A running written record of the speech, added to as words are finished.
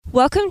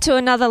Welcome to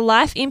another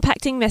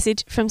life-impacting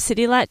message from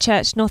City Light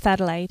Church, North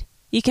Adelaide.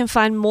 You can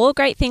find more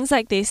great things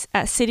like this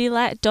at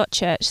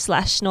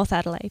citylight.church/North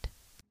Adelaide.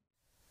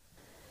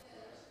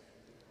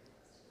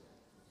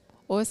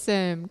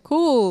 Awesome,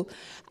 cool.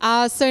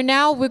 So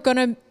now we're going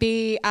to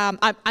be,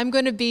 I'm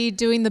going to be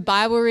doing the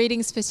Bible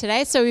readings for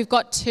today. So we've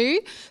got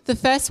two. The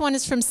first one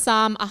is from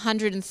Psalm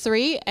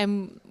 103,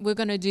 and we're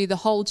going to do the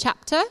whole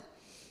chapter.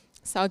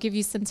 So I'll give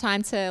you some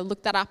time to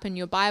look that up in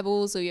your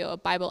Bibles or your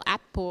Bible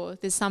app, or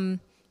there's some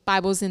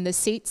Bibles in the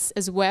seats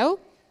as well.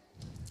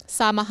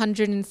 Psalm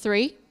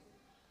 103.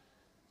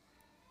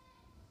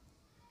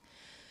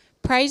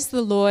 Praise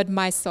the Lord,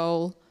 my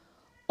soul.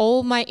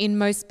 All my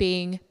inmost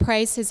being,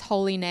 praise his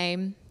holy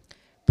name.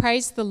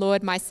 Praise the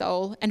Lord, my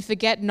soul, and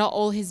forget not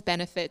all his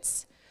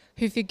benefits,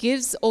 who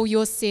forgives all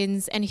your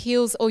sins and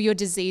heals all your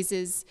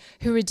diseases,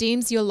 who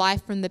redeems your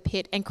life from the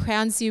pit and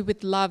crowns you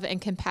with love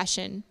and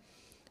compassion,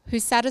 who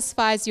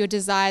satisfies your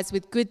desires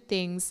with good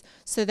things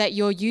so that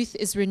your youth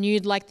is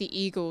renewed like the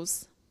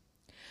eagles.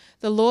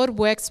 The Lord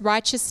works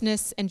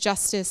righteousness and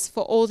justice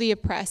for all the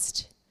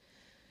oppressed.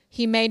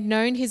 He made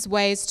known his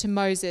ways to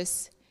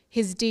Moses,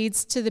 his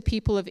deeds to the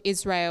people of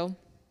Israel.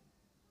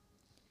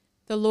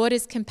 The Lord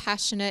is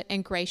compassionate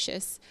and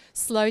gracious,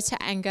 slow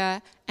to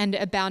anger and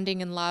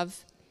abounding in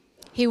love.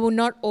 He will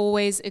not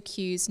always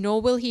accuse,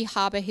 nor will he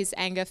harbor his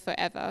anger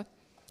forever.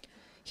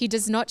 He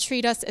does not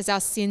treat us as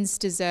our sins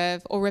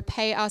deserve or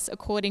repay us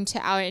according to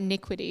our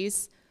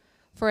iniquities.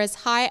 For as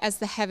high as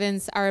the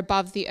heavens are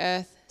above the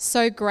earth,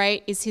 so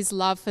great is his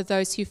love for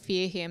those who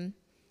fear him.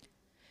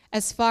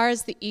 As far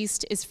as the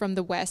east is from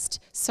the west,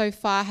 so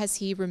far has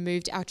he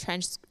removed our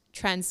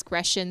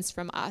transgressions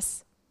from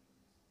us.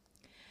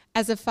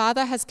 As a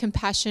father has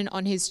compassion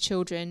on his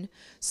children,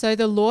 so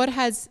the Lord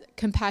has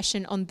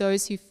compassion on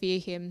those who fear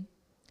him.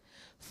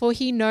 For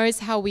he knows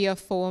how we are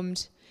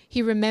formed.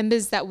 He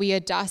remembers that we are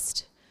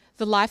dust.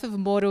 The life of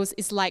mortals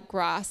is like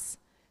grass.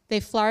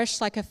 They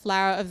flourish like a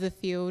flower of the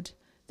field.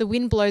 The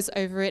wind blows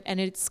over it and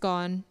it's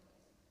gone,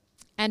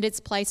 and its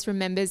place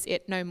remembers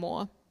it no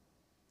more.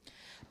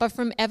 But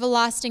from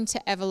everlasting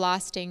to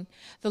everlasting,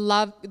 the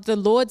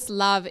Lord's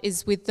love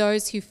is with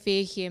those who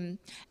fear him,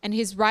 and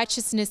his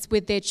righteousness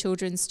with their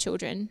children's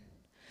children,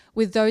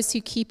 with those who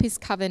keep his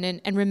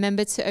covenant and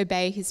remember to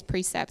obey his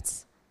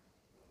precepts.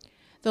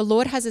 The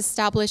Lord has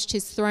established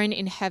his throne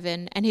in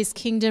heaven, and his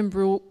kingdom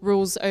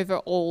rules over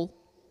all.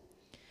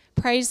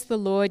 Praise the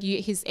Lord,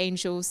 you his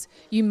angels,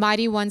 you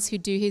mighty ones who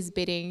do his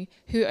bidding,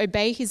 who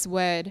obey his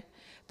word.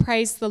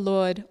 Praise the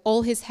Lord,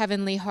 all his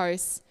heavenly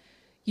hosts,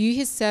 you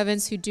his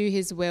servants who do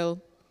his will.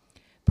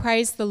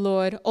 Praise the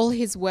Lord, all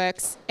his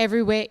works,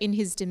 everywhere in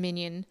his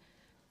dominion.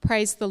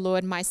 Praise the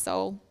Lord, my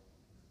soul.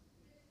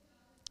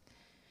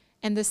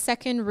 And the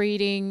second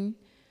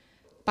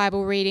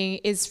Bible reading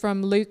is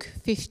from Luke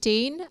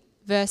 15,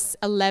 verse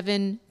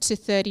 11 to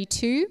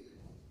 32.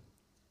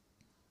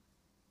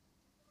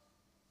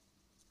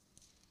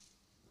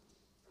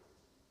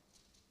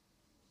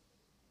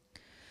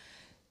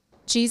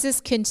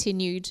 Jesus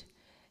continued,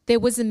 "There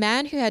was a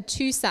man who had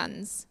 2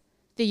 sons.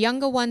 The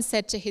younger one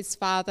said to his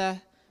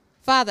father,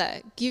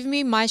 'Father, give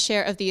me my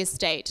share of the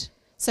estate.'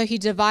 So he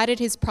divided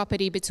his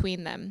property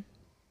between them.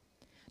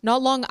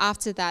 Not long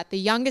after that, the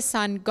younger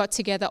son got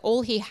together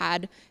all he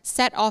had,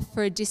 set off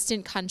for a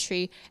distant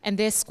country, and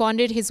there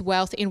squandered his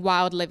wealth in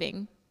wild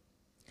living.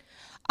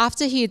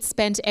 After he had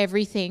spent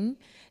everything,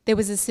 there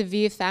was a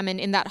severe famine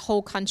in that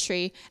whole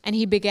country, and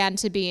he began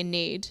to be in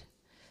need.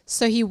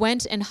 So he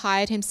went and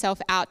hired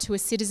himself out to a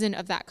citizen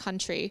of that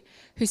country,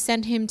 who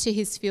sent him to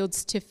his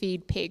fields to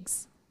feed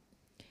pigs.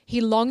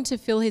 He longed to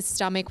fill his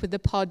stomach with the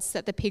pods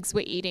that the pigs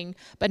were eating,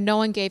 but no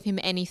one gave him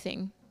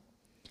anything.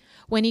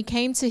 When he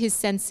came to his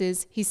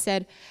senses, he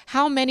said,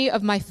 'How many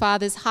of my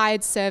father's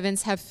hired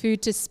servants have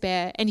food to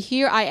spare, and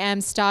here I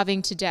am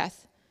starving to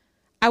death?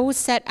 I will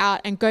set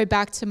out and go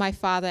back to my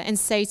father and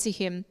say to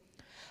him,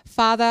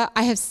 Father,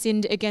 I have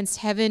sinned against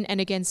heaven and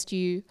against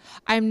you.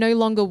 I am no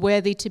longer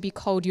worthy to be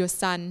called your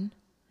son.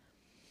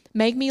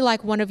 Make me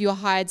like one of your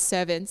hired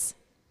servants.'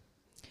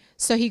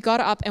 So he got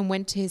up and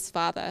went to his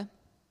father.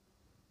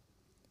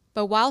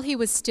 But while he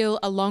was still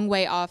a long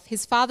way off,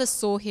 his father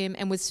saw him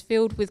and was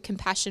filled with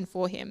compassion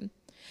for him.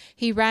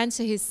 He ran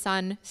to his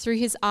son, threw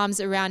his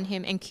arms around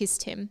him, and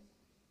kissed him.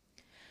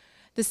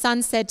 The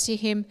son said to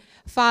him,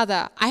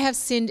 'Father, I have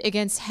sinned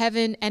against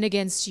heaven and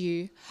against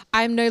you.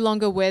 I am no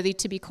longer worthy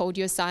to be called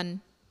your son.'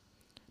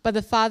 But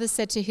the father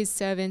said to his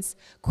servants,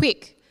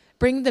 'Quick,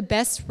 bring the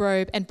best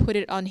robe and put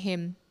it on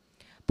him.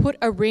 Put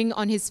a ring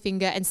on his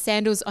finger and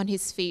sandals on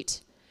his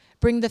feet.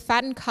 Bring the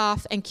fattened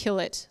calf and kill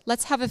it.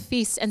 Let's have a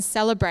feast and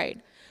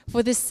celebrate.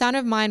 For this son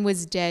of mine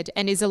was dead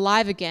and is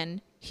alive again.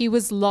 He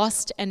was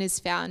lost and is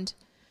found.'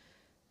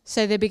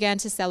 So they began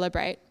to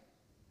celebrate.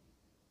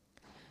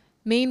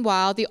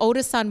 Meanwhile, the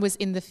older son was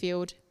in the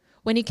field.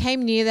 When he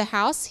came near the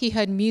house, he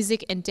heard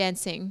music and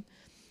dancing.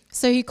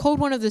 So he called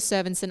one of the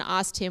servants and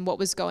asked him what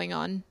was going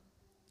on.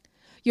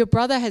 'Your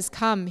brother has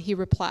come,' he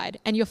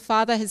replied, 'and your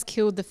father has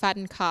killed the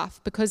fattened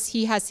calf because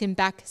he has him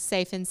back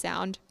safe and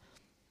sound.'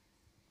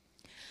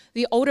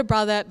 The older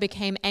brother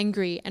became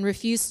angry and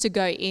refused to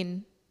go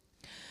in.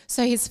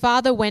 So his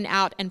father went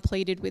out and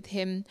pleaded with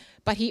him,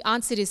 but he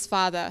answered his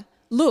father,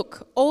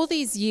 "Look, all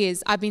these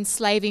years I've been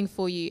slaving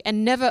for you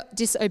and never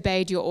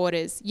disobeyed your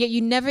orders, yet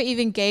you never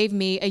even gave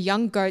me a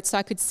young goat so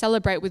I could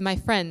celebrate with my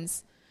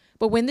friends.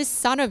 But when this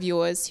son of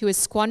yours, who has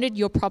squandered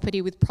your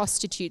property with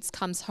prostitutes,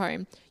 comes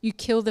home, you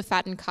kill the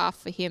fattened calf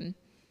for him."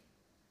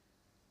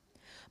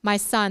 "My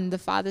son," the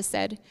father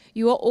said,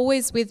 "you are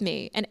always with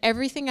me, and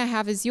everything I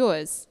have is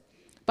yours.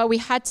 But we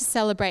had to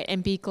celebrate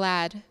and be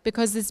glad,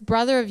 because this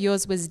brother of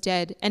yours was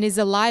dead and is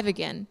alive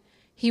again.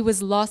 He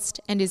was lost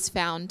and is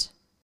found."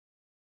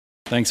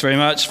 Thanks very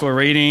much for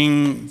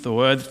reading the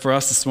word for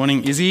us this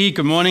morning, Izzy.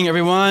 Good morning,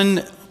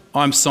 everyone.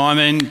 I'm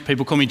Simon.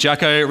 People call me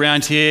Jacko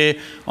around here.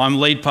 I'm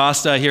lead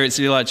pastor here at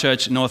City Light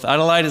Church North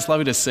Adelaide. It's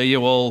lovely to see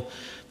you all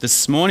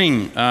this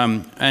morning.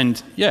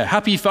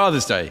 Happy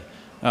Father's Day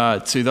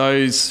to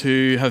those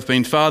who have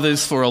been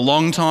fathers for a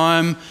long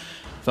time.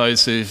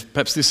 Those who,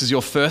 perhaps this is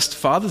your first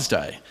Father's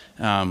Day.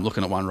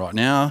 Looking at one right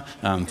now,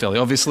 fairly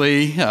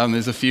obviously.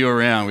 There's a few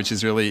around, which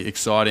is really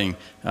exciting.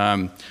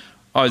 I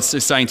was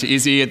just saying to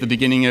Izzy at the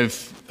beginning of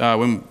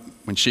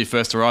when she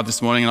first arrived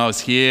this morning and I was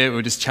here, we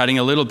were just chatting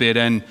a little bit,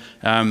 and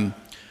I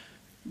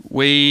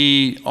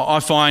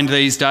find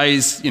these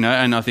days,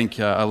 and I think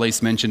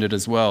Elise mentioned it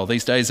as well,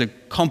 these days are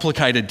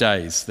complicated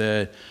days.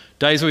 They're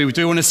days where we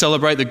do want to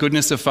celebrate the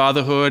goodness of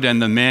fatherhood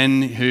and the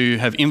men who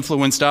have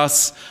influenced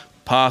us,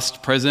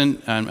 past,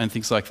 present, and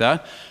things like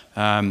that.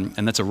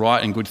 And that's a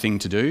right and good thing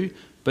to do.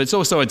 But it's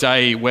also a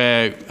day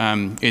where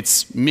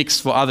it's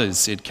mixed for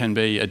others. It can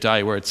be a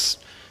day where it's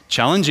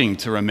challenging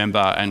to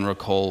remember and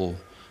recall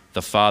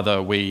the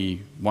father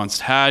we once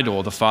had,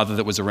 or the father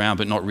that was around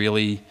but not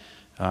really,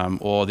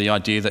 or the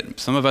idea that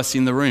some of us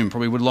in the room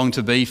probably would long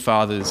to be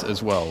fathers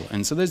as well.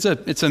 And so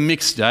it's a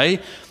mixed day.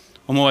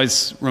 I'm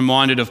always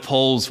reminded of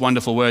Paul's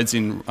wonderful words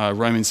in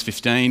Romans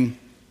 15,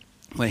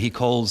 where he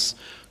calls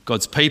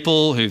God's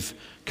people who've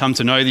come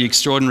to know the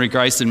extraordinary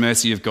grace and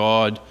mercy of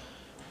God,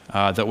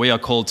 that we are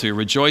called to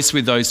rejoice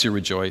with those who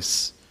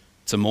rejoice,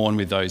 to mourn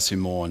with those who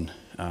mourn.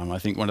 I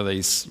think one of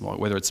these,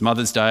 whether it's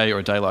Mother's Day or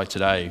a day like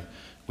today,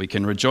 we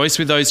can rejoice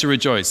with those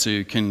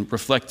who can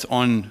reflect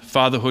on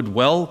fatherhood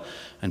well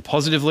and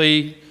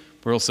positively.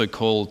 We're also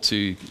called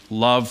to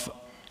love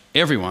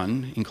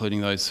everyone,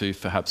 including those who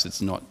perhaps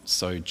it's not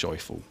so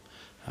joyful.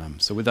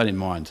 So with that in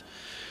mind,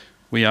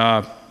 we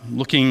are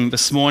looking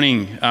this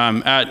morning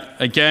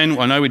again,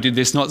 I know we did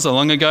this not so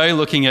long ago,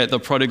 looking at the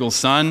prodigal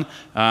son,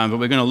 but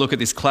we're going to look at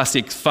this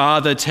classic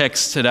father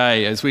text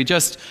today as we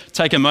just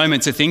take a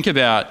moment to think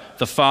about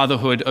the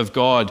fatherhood of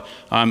God.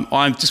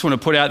 I just want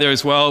to put out there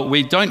as well,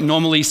 we don't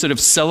normally sort of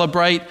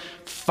celebrate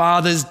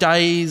Father's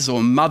Days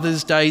or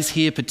Mother's Days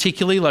here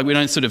particularly. Like, we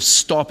don't sort of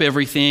stop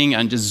everything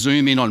and just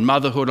zoom in on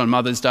motherhood on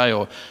Mother's Day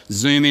or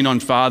zoom in on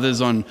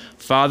fathers on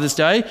Father's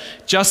Day.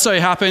 Just so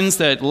happens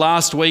that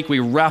last week we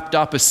wrapped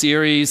up a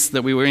series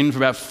that we were in for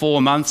about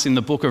 4 months in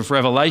the book of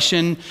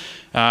Revelation,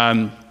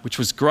 which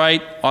was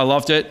great. I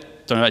loved it.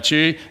 Don't know about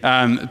you,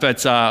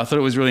 but I thought it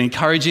was really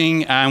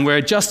encouraging. And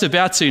we're just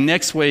about to,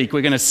 next week,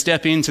 we're going to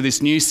step into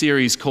this new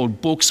series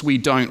called Books We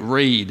Don't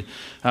Read,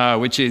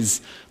 which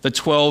is the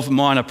 12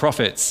 minor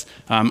prophets.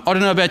 I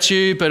don't know about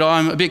you, but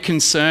I'm a bit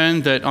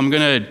concerned that I'm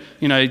going to,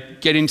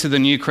 get into the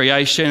new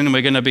creation, and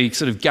we're going to be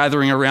sort of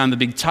gathering around the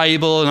big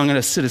table, and I'm going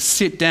to sort of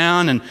sit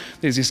down, and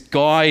there's this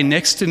guy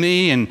next to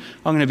me, and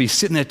I'm going to be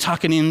sitting there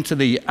tucking into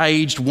the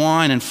aged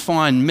wine and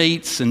fine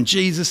meats, and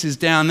Jesus is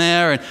down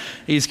there, and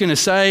he's going to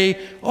say,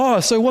 "Oh,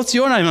 so what's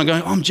your name?" I'm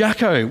going, "I'm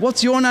Jacko."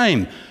 "What's your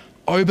name?"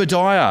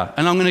 "Obadiah."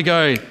 And I'm going to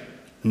go,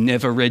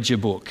 "Never read your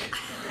book."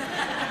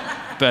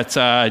 But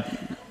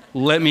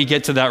let me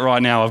get to that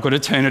right now. I've got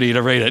eternity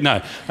to read it.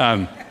 No.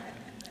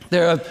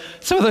 There are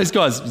some of those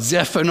guys,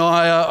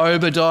 Zephaniah,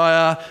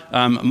 Obadiah,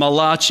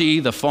 Malachi,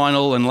 the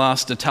final and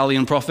last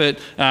Italian prophet,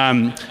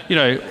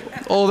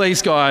 all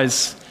these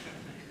guys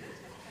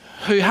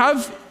who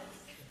have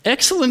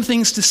excellent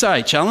things to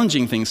say,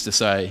 challenging things to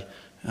say,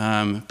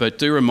 but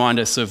do remind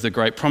us of the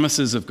great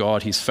promises of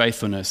God, his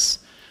faithfulness.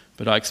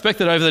 But I expect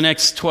that over the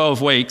next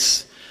 12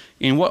 weeks,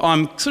 in what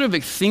I'm sort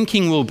of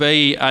thinking will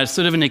be a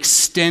sort of an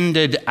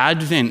extended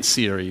Advent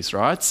series,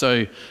 right?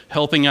 So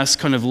helping us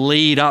kind of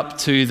lead up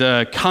to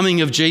the coming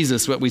of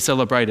Jesus, what we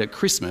celebrate at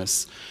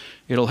Christmas.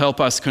 It'll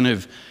help us kind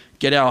of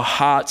get our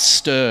hearts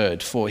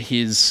stirred for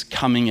his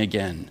coming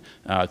again,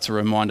 to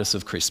remind us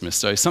of Christmas.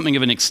 So something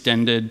of an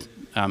extended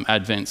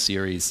Advent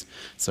series.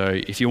 So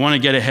if you want to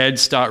get ahead,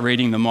 start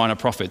reading the minor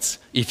prophets,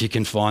 if you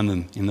can find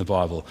them in the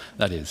Bible,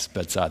 that is.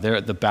 But they're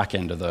at the back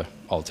end of the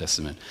Old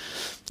Testament.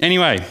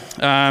 Anyway,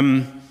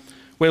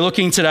 we're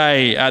looking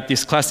today at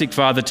this classic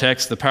father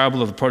text, the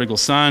parable of the prodigal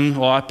son,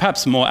 or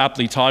perhaps more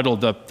aptly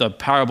titled the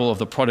parable of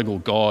the prodigal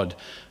God,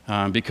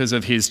 because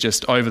of his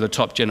just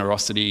over-the-top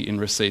generosity in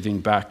receiving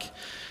back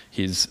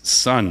his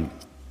son.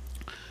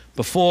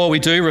 Before we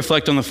do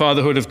reflect on the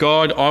fatherhood of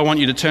God, I want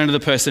you to turn to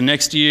the person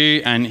next to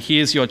you, and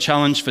here's your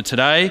challenge for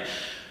today.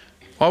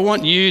 I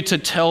want you to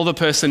tell the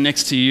person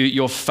next to you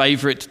your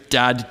favourite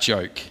dad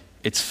joke.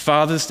 It's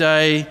Father's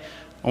Day.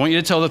 I want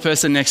you to tell the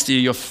person next to you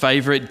your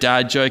favourite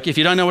dad joke. If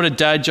you don't know what a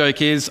dad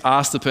joke is,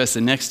 ask the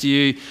person next to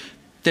you.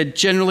 They're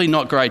generally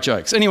not great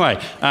jokes. Anyway,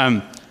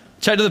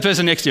 chat to the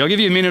person next to you. I'll give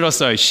you a minute or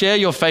so. Share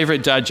your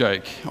favourite dad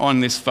joke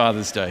on this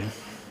Father's Day.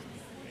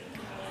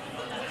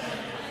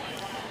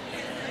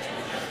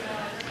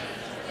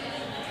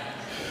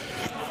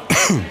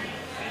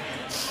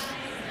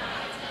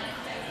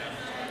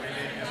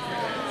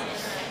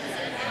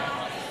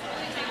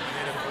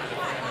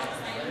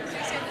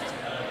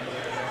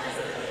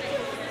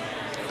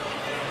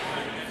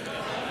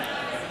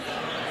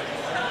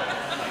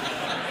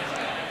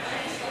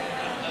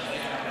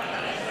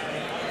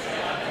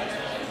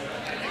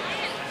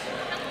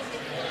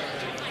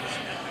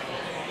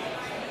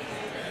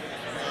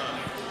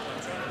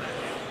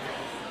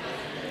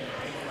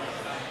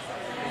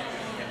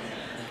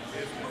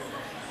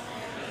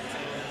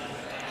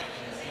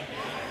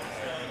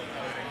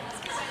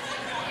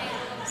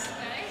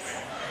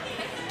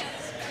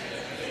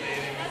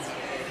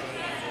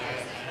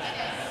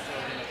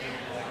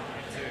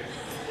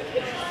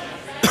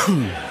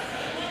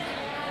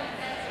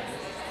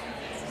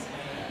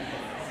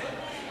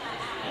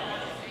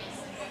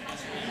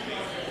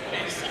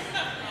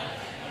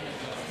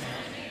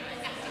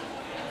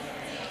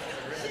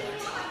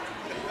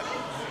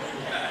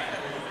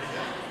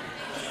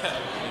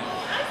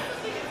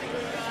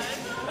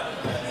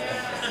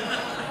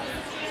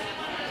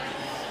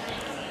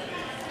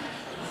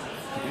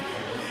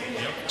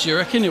 Do you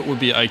reckon it would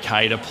be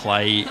okay to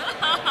play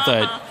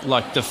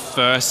the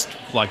first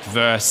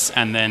verse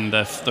and then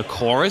the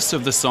chorus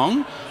of the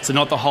song? So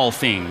not the whole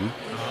thing.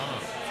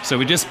 So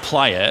we just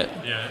play it,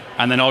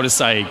 and then I'll just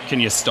say, "Can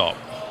you stop?"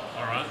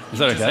 All right. Is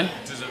that okay?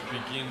 Does it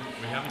begin?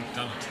 We haven't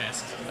done a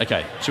test.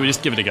 Okay. Should we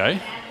just give it a go?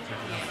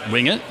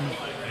 Wing it?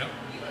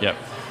 Yep.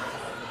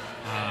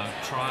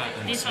 Try it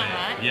and This see. one,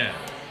 right? Yeah.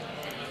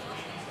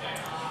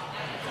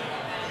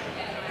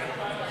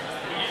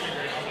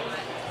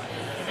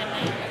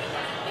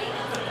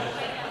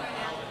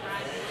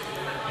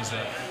 Is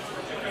that?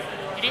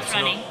 It is It's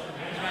running. not-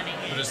 It's running.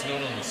 But it's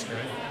not on the screen.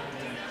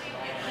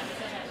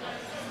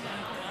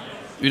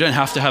 You don't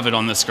have to have it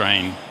on the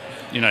screen.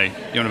 You know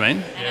what I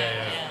mean?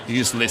 Yeah. You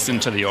just listen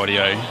to the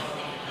audio. Is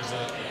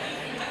that?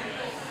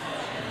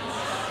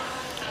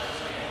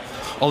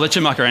 I'll let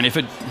you muck around.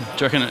 Do you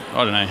reckon it,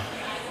 I don't know.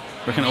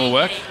 Reckon it will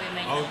work? If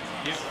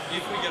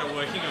we get it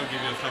working, I'll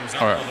give you a thumbs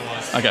up. All right.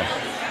 Otherwise,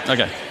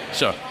 Okay.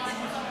 Sure.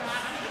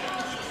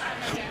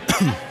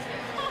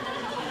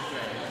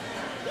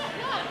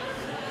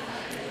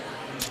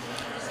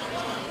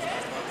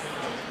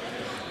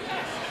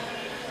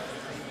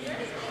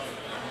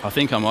 I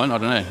think I'm on. I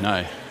don't know.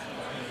 No.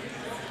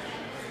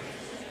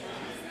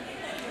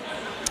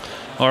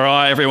 All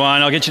right,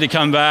 everyone. I'll get you to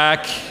come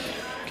back.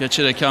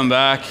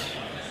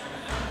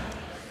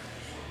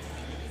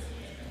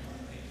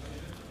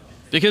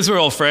 Because we're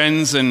all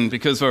friends and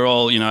because we're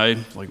all, we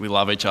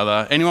love each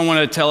other. Anyone want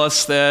to tell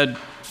us their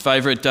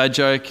favourite dad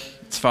joke?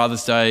 It's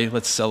Father's Day.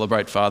 Let's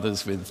celebrate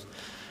fathers with...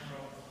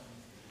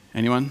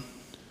 Anyone?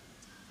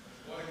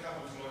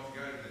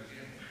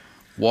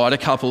 Why do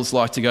couples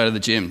like to go to the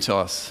gym? Tell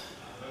us.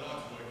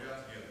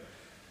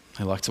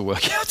 They like to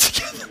work out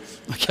together.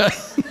 Okay.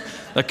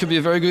 That could be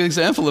a very good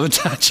example of a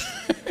dad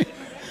joke.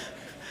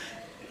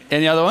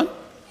 Any other one?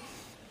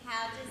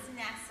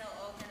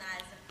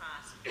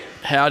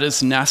 How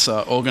does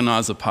NASA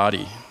organise a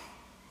party?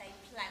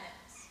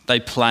 They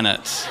plan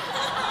it.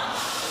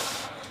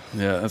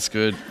 Yeah, that's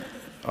good.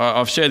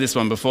 I've shared this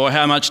one before.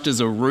 How much does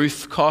a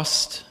roof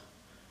cost?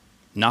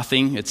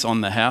 Nothing. It's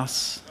on the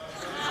house.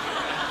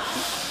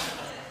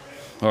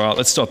 All right,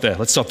 let's stop there.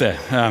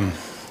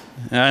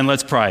 And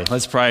let's pray.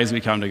 Let's pray as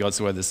we come to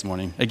God's word this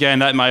morning. Again,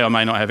 that may or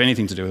may not have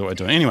anything to do with what we're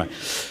doing. Anyway,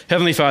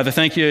 Heavenly Father,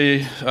 thank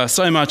you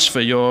so much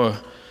for your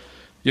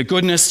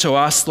goodness to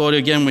us. Lord,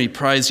 again, we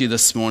praise you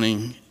this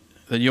morning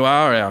that you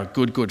are our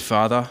good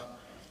Father.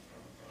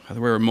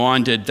 We're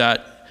reminded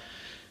that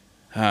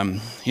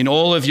in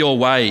all of your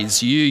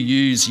ways, you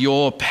use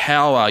your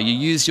power, you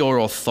use your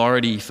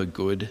authority for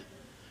good.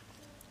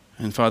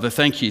 And Father,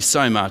 thank you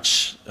so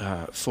much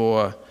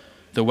for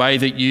the way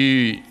that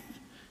you,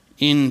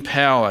 in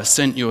power,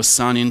 sent your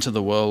Son into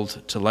the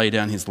world to lay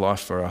down his life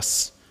for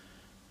us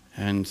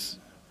and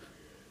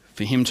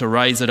for him to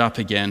raise it up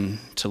again,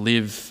 to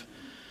live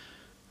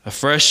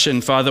afresh.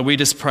 And Father, we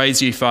just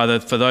praise you, Father,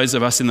 for those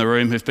of us in the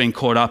room who've been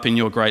caught up in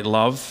your great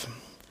love.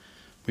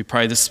 We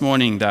pray this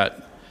morning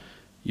that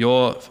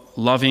your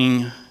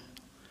loving,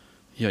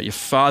 your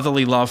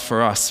fatherly love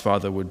for us,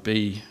 Father, would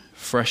be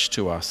fresh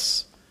to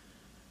us.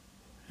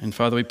 And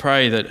Father, we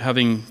pray that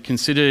having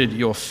considered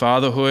your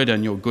fatherhood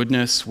and your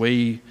goodness,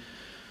 we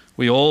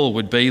all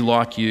would be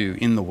like you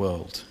in the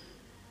world,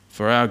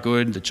 for our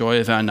good, the joy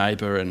of our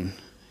neighbour and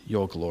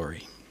your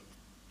glory.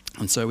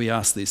 And so we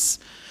ask this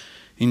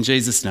in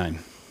Jesus' name.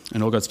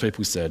 And all God's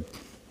people said,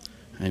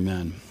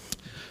 amen.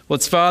 Well,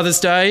 it's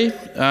Father's Day.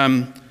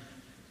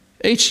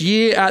 Each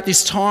year at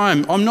this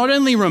time, I'm not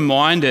only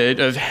reminded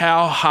of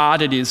how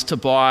hard it is to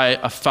buy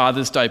a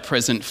Father's Day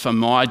present for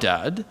my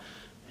dad,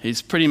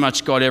 He's pretty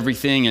much got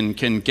everything and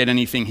can get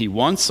anything he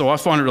wants. So I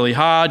find it really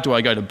hard. Do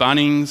I go to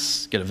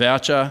Bunnings, get a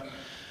voucher?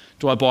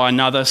 Do I buy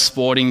another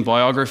sporting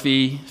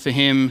biography for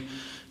him?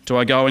 Do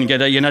I go and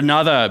get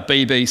another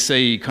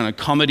BBC kind of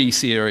comedy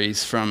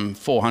series from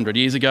 400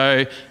 years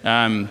ago?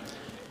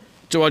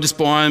 Do I just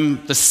buy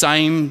him the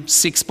same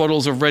 6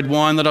 bottles of red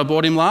wine that I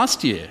bought him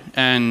last year?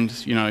 And,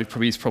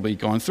 he's probably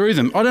gone through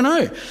them. I don't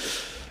know.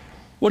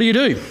 What do you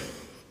do?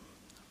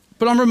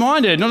 But I'm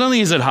reminded, not only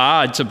is it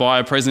hard to buy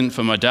a present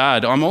for my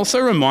dad, I'm also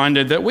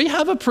reminded that we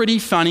have a pretty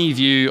funny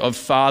view of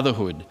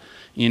fatherhood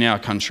in our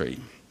country.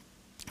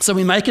 So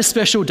we make a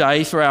special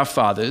day for our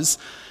fathers,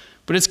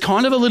 but it's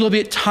kind of a little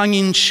bit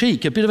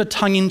tongue-in-cheek, a bit of a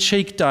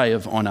tongue-in-cheek day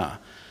of honour.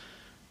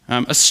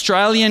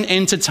 Australian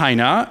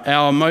entertainer,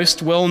 our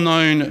most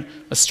well-known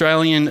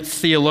Australian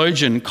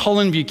theologian,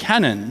 Colin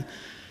Buchanan,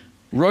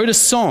 wrote a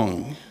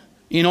song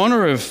in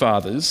honour of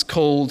fathers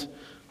called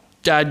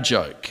Dad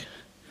Joke,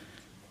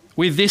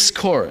 with this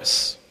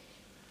chorus: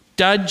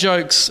 "Dad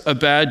jokes are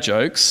bad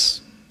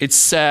jokes, it's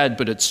sad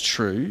but it's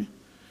true.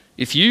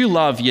 If you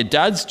love your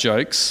dad's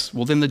jokes,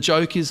 well then the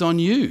joke is on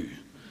you.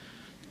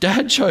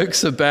 Dad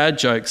jokes are bad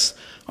jokes,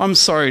 I'm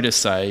sorry to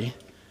say,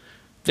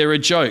 they're a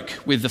joke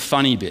with the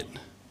funny bit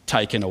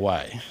taken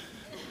away."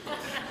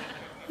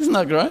 Isn't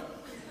that great?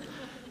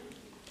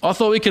 I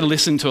thought we could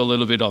listen to a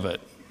little bit of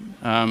it.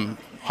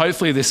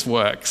 Hopefully this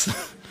works.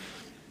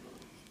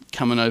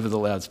 Coming over the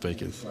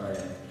loudspeakers.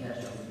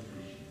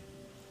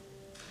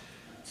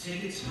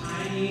 Take a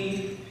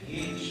tiny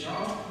pinch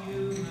of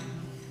humor,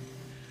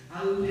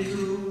 a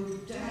little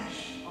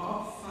dash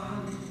of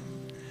fun,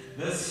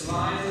 the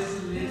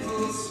slightest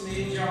little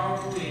smidge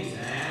of wit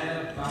and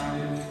a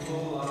bucket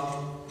full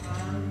of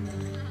fun.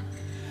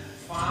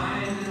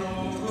 Find an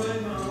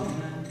awkward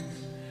moment,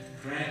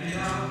 crank it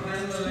up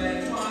and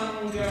let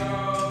one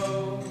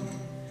go.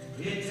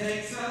 It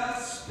takes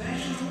a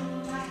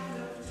special act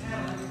of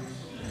talent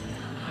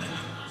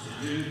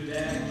to do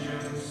dad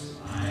jokes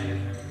like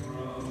a pro.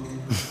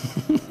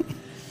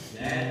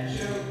 Dad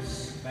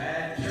jokes,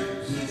 bad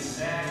jokes, it's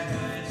sad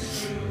but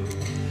it's true.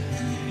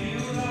 If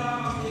you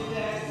love your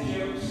dad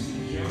jokes,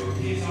 the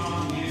joke is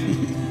on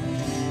you.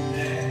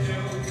 Dad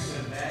jokes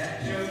are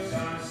bad jokes,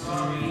 I'm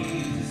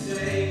sorry to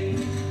say.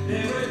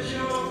 They're a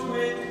joke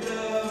with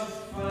the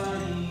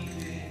funny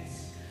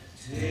bits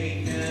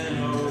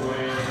taken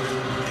away.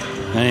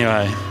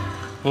 Anyway,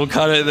 we'll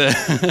cut it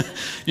there.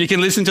 You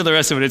can listen to the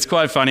rest of it. It's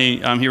quite funny.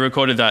 He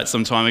recorded that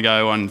some time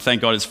ago on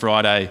Thank God It's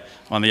Friday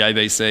on the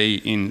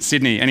ABC in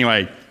Sydney.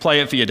 Anyway, play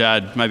it for your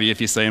dad, maybe if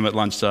you see him at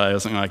lunch today or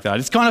something like that.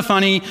 It's kind of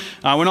funny.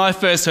 When I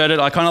first heard it,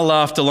 I kind of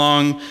laughed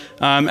along.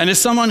 And as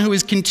someone who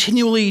is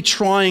continually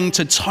trying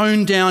to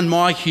tone down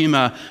my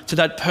humour to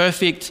that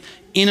perfect,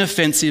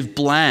 inoffensive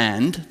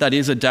bland that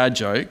is a dad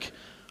joke,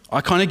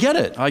 I kind of get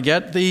it. I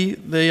get the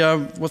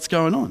what's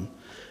going on.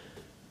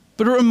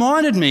 But it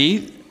reminded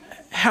me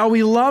how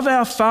we love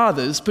our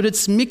fathers, but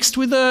it's mixed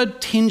with a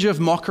tinge of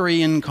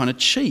mockery and kind of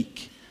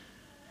cheek.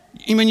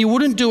 I mean, you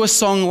wouldn't do a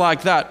song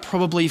like that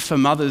probably for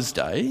Mother's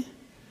Day.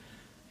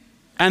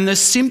 And The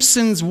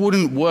Simpsons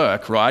wouldn't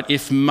work, right,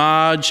 if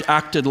Marge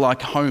acted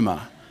like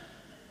Homer.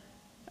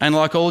 And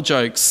like all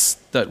jokes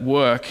that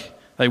work,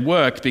 they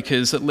work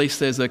because at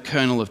least there's a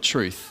kernel of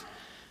truth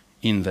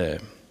in there.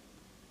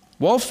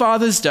 While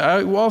fathers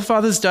are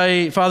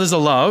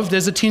loved,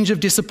 there's a tinge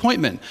of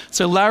disappointment.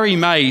 So Larry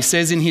May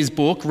says in his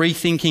book,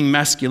 Rethinking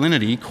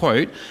Masculinity,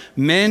 quote,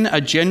 "Men are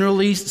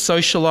generally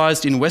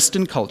socialised in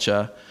Western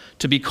culture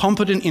to be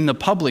competent in the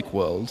public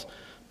world,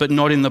 but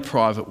not in the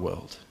private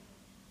world.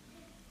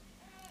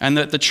 And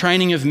that the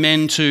training of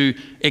men to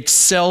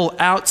excel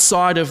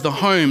outside of the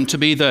home, to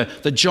be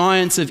the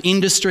giants of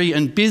industry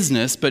and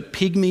business, but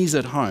pygmies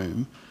at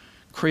home,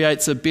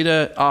 creates a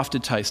bitter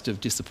aftertaste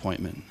of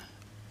disappointment."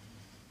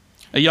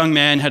 A young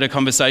man had a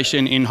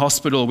conversation in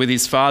hospital with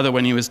his father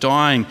when he was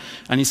dying,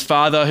 and his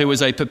father, who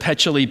was a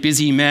perpetually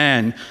busy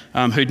man,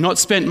 who'd not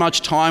spent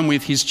much time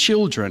with his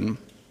children,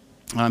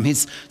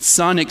 his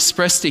son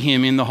expressed to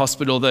him in the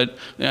hospital that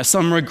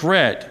some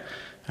regret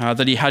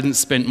that he hadn't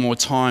spent more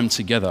time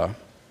together.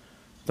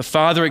 The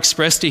father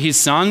expressed to his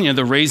son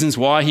the reasons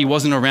why he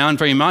wasn't around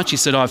very much. He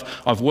said,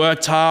 I've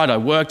worked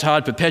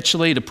hard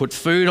perpetually to put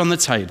food on the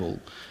table.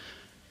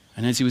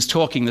 And as he was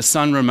talking, the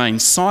son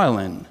remained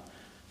silent,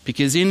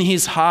 because in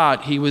his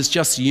heart he was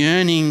just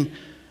yearning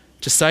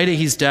to say to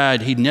his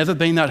dad he'd never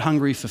been that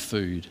hungry for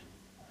food,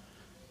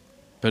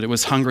 but it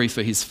was hungry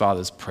for his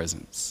father's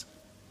presence.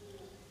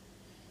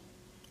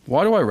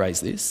 Why do I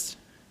raise this?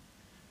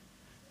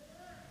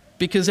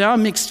 Because our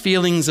mixed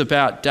feelings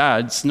about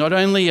dads not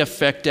only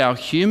affect our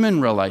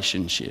human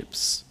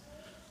relationships,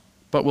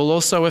 but will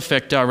also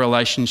affect our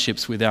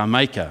relationships with our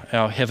Maker,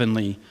 our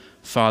Heavenly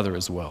Father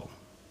as well.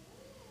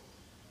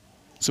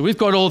 So we've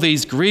got all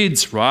these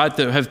grids, right,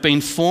 that have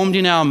been formed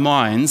in our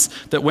minds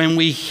that when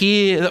we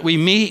hear or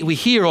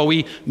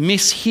we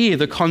mishear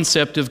the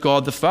concept of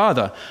God the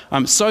Father.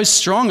 So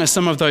strong are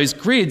some of those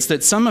grids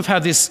that some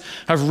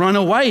have run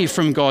away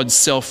from God's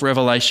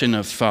self-revelation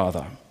of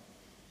Father.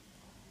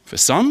 For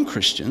some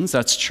Christians,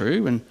 that's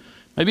true, and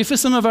Maybe for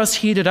some of us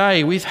here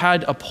today, we've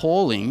had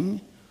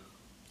appalling,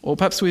 or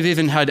perhaps we've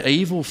even had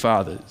evil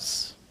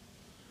fathers.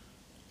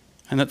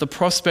 And that the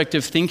prospect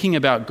of thinking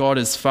about God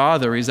as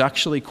Father is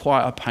actually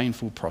quite a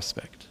painful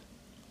prospect.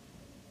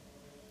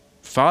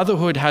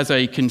 Fatherhood has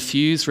a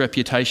confused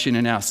reputation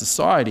in our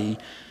society,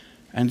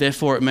 and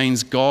therefore it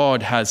means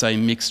God has a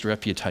mixed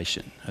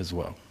reputation as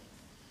well.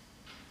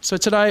 So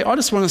today, I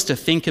just want us to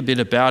think a bit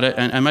about it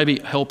and maybe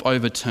help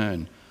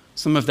overturn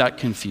some of that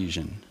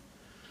confusion.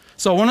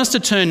 So I want us to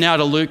turn now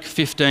to Luke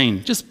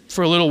 15, just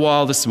for a little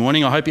while this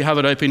morning. I hope you have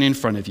it open in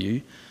front of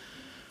you.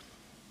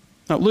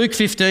 Now, Luke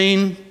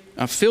 15,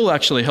 Phil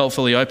actually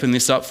helpfully opened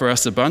this up for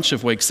us a bunch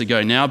of weeks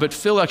ago now, but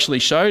Phil actually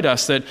showed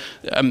us that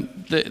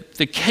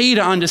the key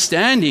to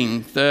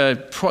understanding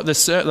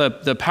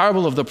the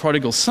parable of the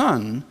prodigal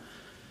son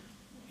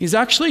is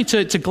actually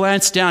to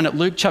glance down at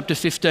Luke chapter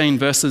 15,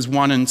 verses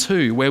 1 and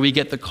 2, where we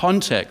get the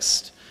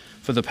context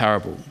for the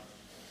parable.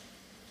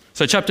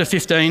 So chapter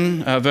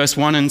 15, verse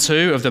 1 and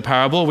 2 of the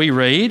parable, we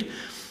read,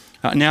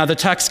 "Now the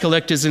tax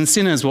collectors and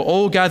sinners were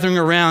all gathering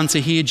around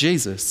to hear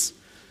Jesus.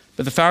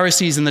 But the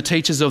Pharisees and the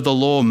teachers of the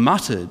law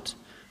muttered,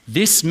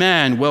 'This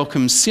man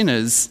welcomes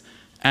sinners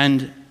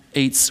and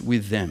eats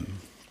with them.'"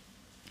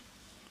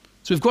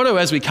 So we've got to,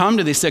 as we come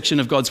to this section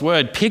of God's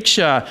word,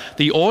 picture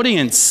the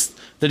audience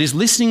that is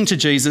listening to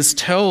Jesus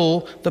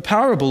tell the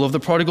parable of the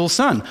prodigal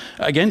son.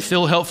 Again,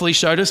 Phil helpfully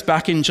showed us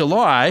back in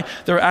July,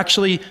 there are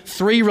actually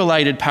 3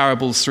 related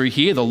parables through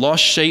here: the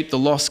lost sheep, the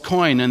lost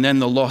coin, and then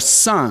the lost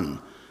son.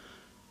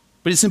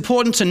 But it's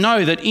important to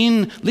know that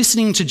in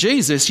listening to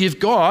Jesus, you've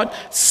got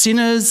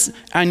sinners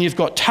and you've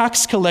got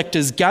tax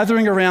collectors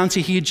gathering around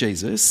to hear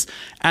Jesus,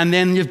 and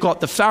then you've got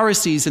the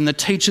Pharisees and the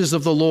teachers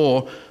of the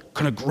law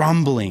kind of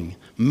grumbling,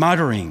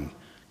 muttering,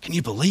 "Can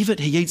you believe it?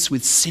 He eats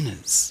with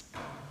sinners."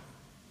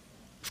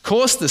 Of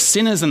course, the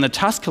sinners and the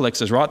tax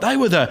collectors, right? They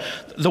were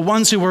the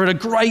ones who were at a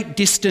great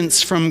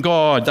distance from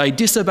God. They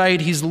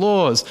disobeyed his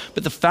laws.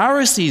 But the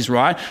Pharisees,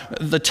 right?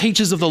 The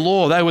teachers of the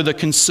law, they were the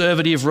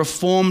conservative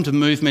reformed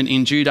movement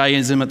in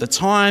Judaism at the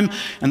time.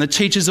 And the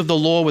teachers of the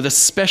law were the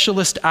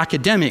specialist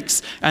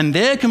academics. And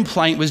their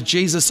complaint was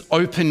Jesus'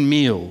 open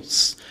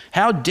meals.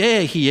 How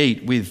dare he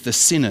eat with the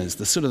sinners,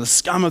 the sort of the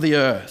scum of the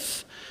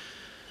earth?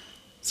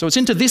 So it's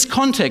into this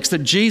context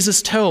that Jesus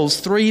tells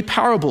 3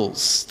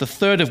 parables, the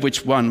third of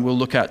which one we'll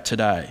look at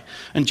today.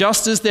 And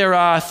just as there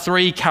are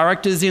 3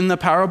 characters in the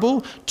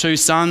parable, 2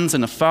 sons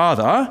and a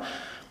father,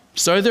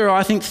 so there are,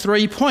 I think,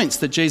 3 points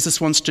that Jesus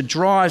wants to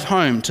drive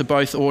home to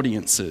both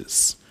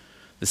audiences.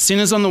 The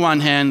sinners on the one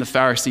hand, the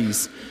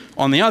Pharisees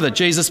on the other.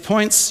 Jesus'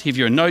 points, if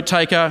you're a note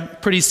taker,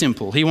 pretty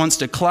simple. He wants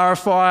to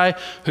clarify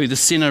who the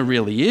sinner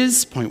really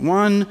is, point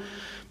 1.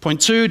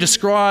 Point 2,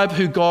 describe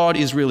who God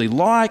is really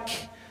like.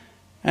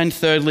 And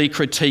thirdly,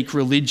 critique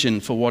religion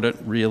for what it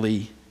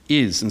really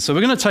is. And so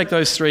we're going to take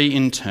those 3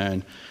 in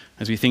turn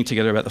as we think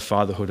together about the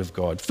fatherhood of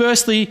God.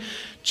 Firstly,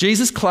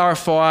 Jesus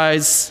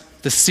clarifies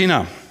the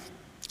sinner.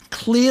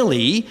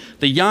 Clearly,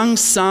 the young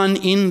son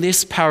in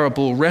this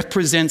parable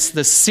represents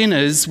the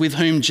sinners with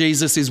whom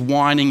Jesus is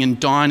wining and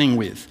dining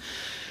with.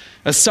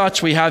 As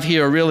such, we have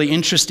here a really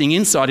interesting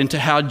insight into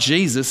how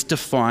Jesus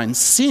defines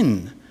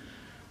sin.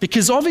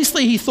 Because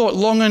obviously he thought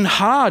long and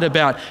hard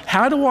about,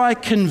 how do I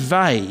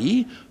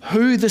convey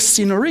who the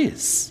sinner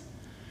is?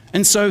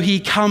 And so he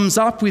comes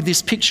up with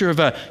this picture of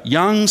a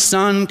young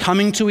son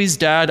coming to his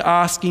dad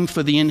asking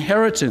for the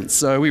inheritance.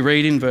 So we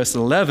read in verse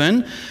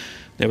 11,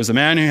 there was a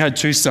man who had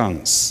 2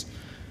 sons.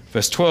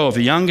 Verse 12,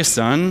 the younger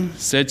son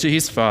said to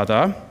his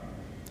father,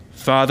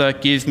 "Father,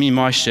 give me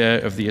my share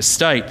of the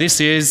estate."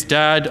 This is,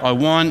 "Dad, I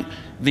want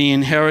the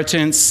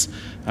inheritance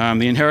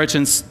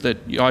that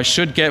I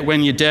should get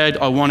when you're dead.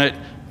 I want it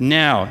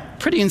now."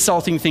 Pretty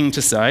insulting thing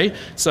to say.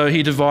 So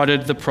he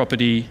divided the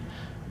property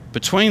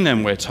between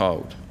them, we're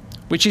told.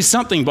 Which is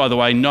something, by the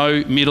way,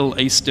 no Middle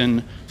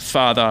Eastern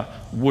father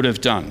would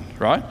have done,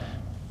 right?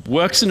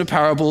 Works in a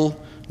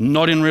parable,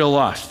 not in real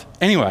life.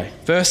 Anyway,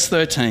 verse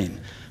 13.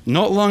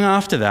 Not long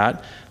after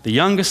that, the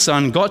younger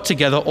son got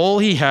together all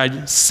he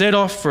had, set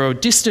off for a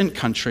distant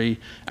country,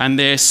 and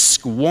there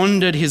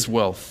squandered his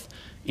wealth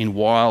in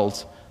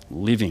wild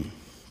living.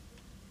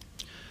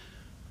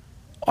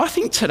 I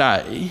think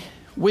today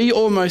we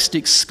almost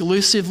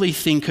exclusively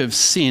think of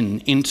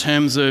sin in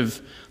terms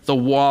of the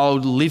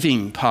wild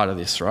living part of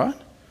this, right?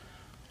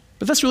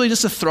 But that's really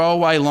just a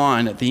throwaway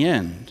line at the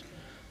end.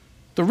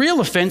 The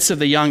real offence of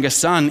the younger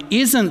son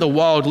isn't the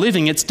wild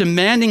living, it's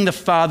demanding the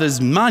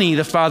father's money,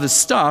 the father's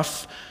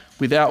stuff,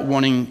 without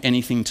wanting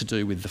anything to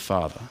do with the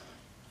father.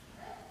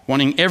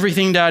 Wanting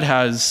everything dad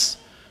has,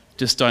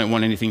 just don't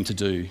want anything to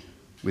do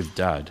with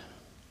dad.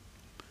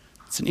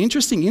 It's an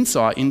interesting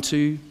insight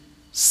into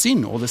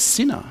sin or the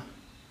sinner.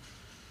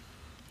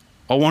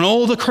 I want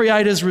all the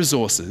Creator's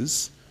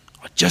resources,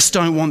 I just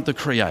don't want the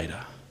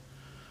Creator.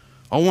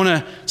 I want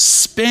to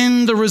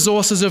spend the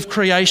resources of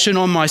creation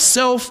on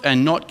myself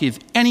and not give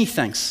any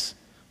thanks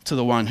to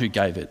the one who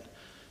gave it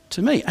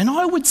to me. And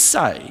I would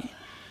say,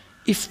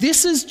 if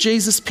this is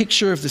Jesus'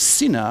 picture of the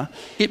sinner,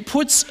 it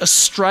puts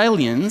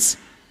Australians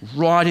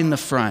right in the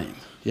frame,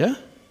 yeah?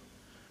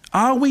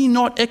 Are we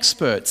not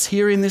experts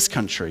here in this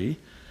country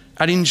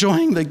at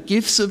enjoying the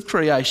gifts of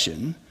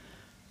creation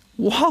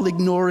while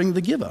ignoring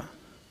the giver?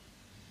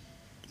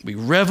 We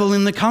revel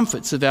in the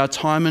comforts of our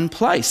time and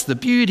place, the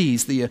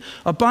beauties, the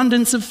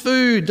abundance of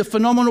food, the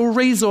phenomenal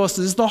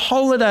resources, the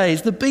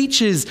holidays, the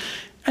beaches,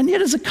 and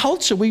yet as a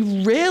culture we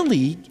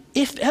rarely,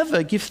 if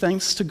ever, give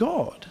thanks to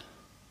God.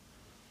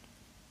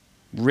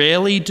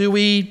 Rarely do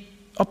we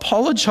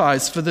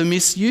apologize for the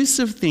misuse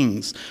of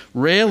things.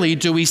 Rarely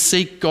do we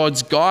seek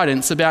God's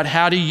guidance about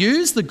how to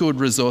use the good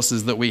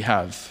resources that we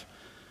have.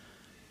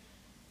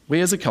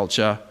 We as a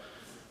culture,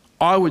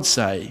 I would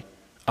say,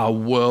 are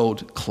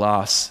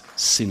world-class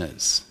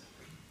sinners.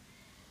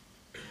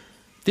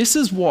 This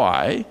is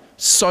why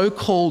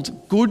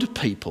so-called good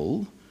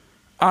people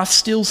are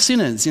still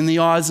sinners in the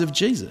eyes of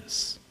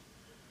Jesus.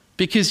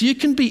 Because you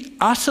can be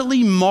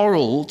utterly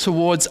moral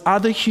towards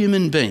other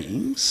human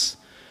beings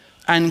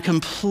and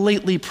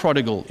completely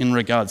prodigal in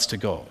regards to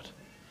God,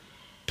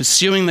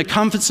 pursuing the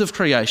comforts of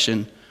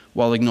creation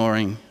while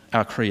ignoring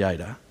our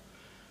Creator.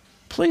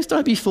 Please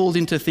don't be fooled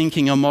into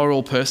thinking a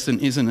moral person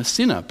isn't a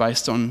sinner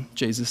based on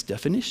Jesus'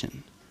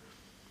 definition.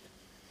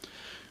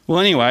 Well,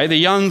 anyway, the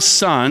young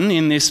son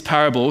in this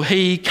parable,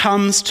 he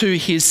comes to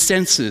his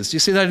senses. Do you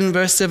see that in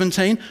verse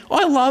 17?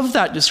 I love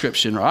that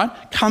description, right?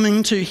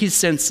 Coming to his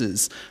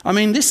senses. I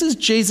mean, this is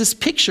Jesus'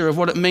 picture of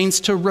what it means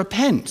to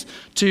repent,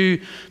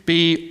 to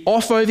be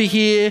off over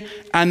here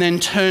and then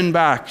turn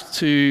back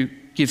to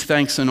give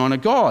thanks and honour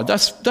God.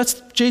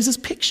 That's Jesus'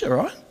 picture,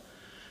 right?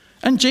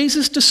 And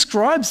Jesus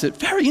describes it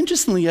very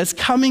interestingly as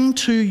coming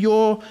to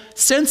your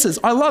senses.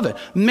 I love it.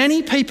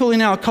 Many people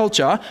in our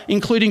culture,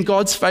 including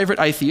God's favourite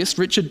atheist,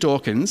 Richard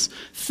Dawkins,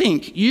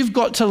 think you've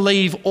got to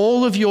leave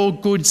all of your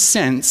good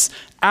sense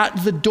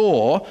at the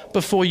door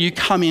before you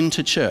come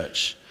into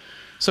church.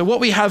 So what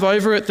we have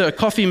over at the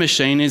coffee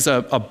machine is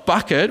a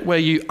bucket where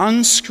you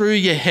unscrew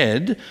your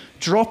head,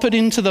 drop it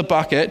into the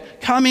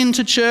bucket, come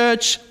into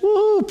church,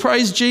 woo,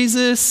 praise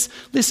Jesus,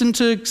 listen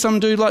to some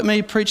dude like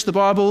me preach the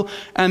Bible,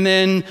 and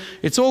then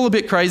it's all a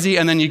bit crazy,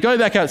 and then you go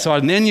back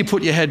outside, and then you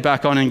put your head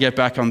back on and get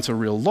back onto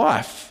real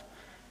life.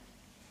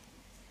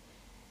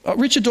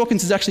 Richard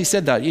Dawkins has actually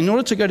said that. In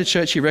order to go to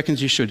church, he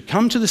reckons you should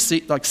come to the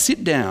seat, like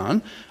sit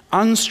down,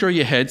 unscrew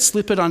your head,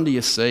 slip it under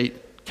your seat,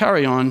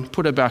 carry on,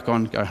 put it back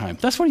on, go home.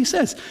 That's what he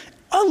says.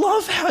 I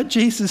love how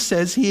Jesus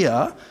says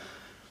here,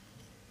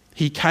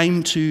 he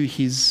came to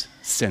his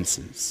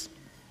senses.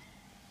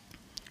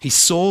 He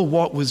saw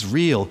what was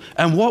real.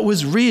 And what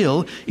was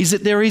real is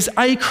that there is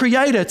a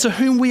creator to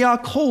whom we are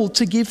called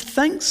to give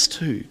thanks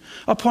to,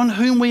 upon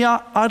whom we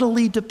are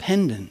utterly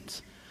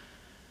dependent.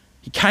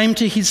 He came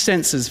to his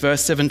senses,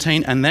 verse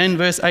 17, and then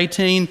verse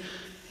 18,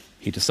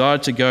 he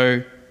decided to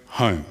go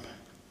home.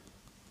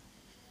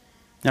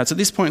 Now, it's at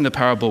this point in the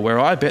parable where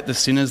I bet the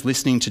sinners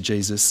listening to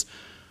Jesus,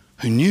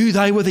 who knew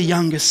they were the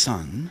youngest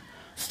son,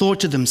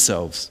 thought to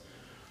themselves,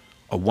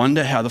 I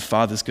wonder how the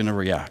father's going to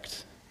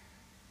react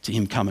to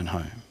him coming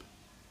home.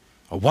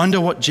 I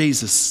wonder what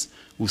Jesus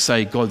will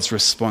say God's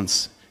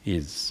response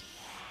is.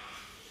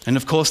 And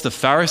of course, the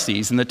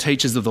Pharisees and the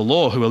teachers of the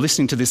law who are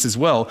listening to this as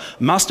well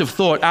must have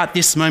thought at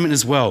this moment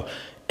as well,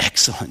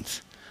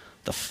 excellent.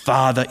 The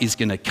father is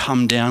going to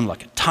come down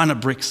like a ton of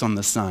bricks on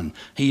the son.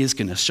 He is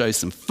going to show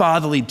some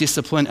fatherly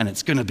discipline and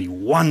it's going to be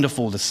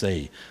wonderful to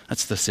see.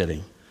 That's the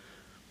setting.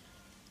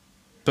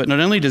 But not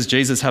only does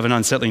Jesus have an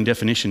unsettling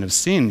definition of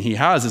sin, he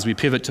has, as we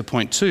pivot to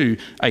point 2,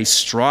 a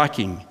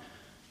striking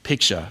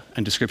picture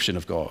and description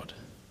of God.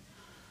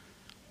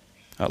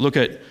 Look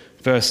at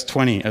verse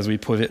 20 as we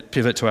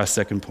pivot to our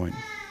second point.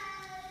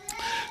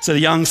 So the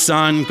young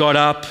son got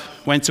up,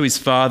 went to his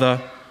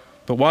father,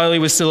 but while he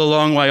was still a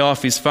long way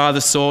off, his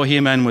father saw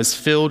him and was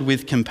filled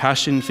with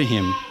compassion for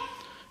him.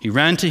 He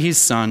ran to his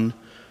son,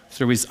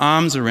 threw his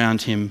arms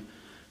around him,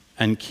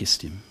 and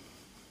kissed him.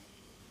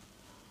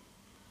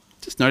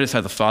 Just notice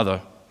how the father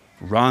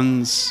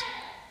runs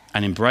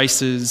and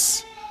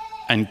embraces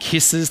and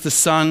kisses the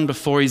son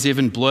before he's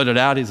even blurted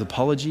out his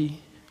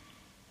apology.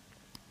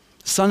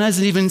 The son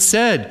hasn't even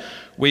said,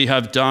 we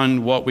have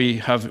done what we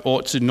have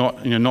ought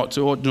not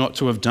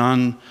to have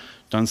done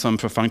some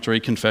perfunctory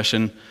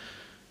confession.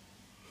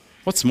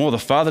 What's more, the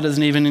father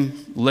doesn't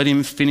even let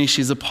him finish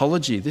his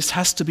apology. This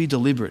has to be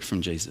deliberate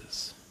from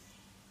Jesus.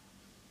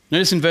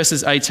 Notice in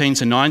verses 18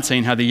 to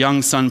 19 how the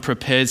young son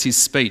prepares his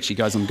speech. He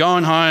goes, I'm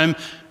going home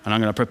and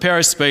I'm going to prepare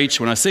a speech.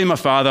 When I see my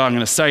father, I'm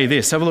going to say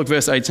this. Have a look,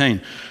 verse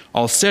 18.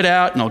 I'll set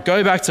out and I'll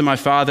go back to my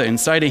father and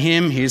say to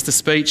him, here's the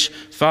speech,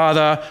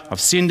 Father,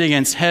 I've sinned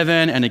against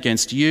heaven and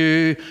against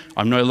you.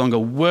 I'm no longer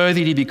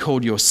worthy to be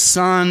called your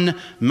son.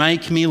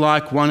 Make me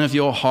like one of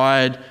your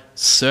hired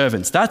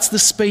servants. That's the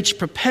speech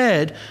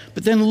prepared,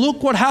 but then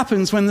look what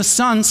happens when the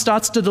son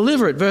starts to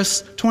deliver it.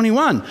 Verse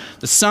 21,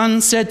 the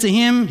son said to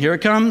him, here it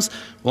comes,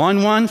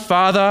 line 1,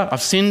 Father,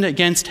 I've sinned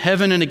against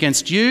heaven and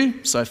against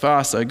you. So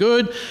far, so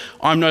good.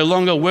 I'm no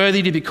longer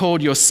worthy to be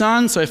called your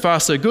son. So far,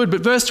 so good.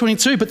 But verse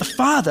 22, but the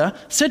father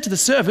said to the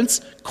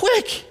servants,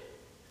 quick.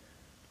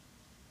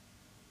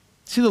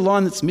 See the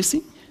line that's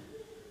missing?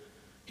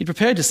 He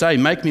prepared to say,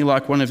 make me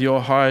like one of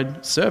your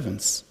hired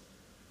servants.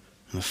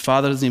 And the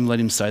father doesn't even let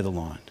him say the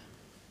line.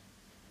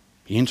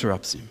 He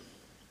interrupts him.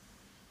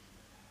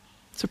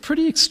 It's a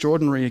pretty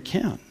extraordinary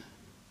account.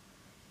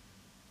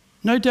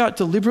 No doubt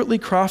deliberately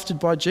crafted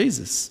by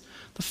Jesus.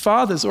 The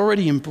Father's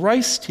already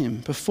embraced him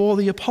before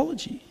the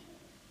apology.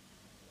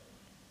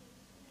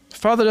 The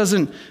Father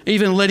doesn't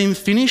even let him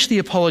finish the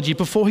apology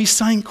before he's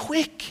saying,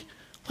 quick,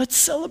 let's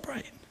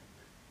celebrate.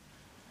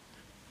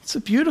 It's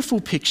a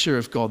beautiful picture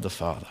of God the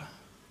Father.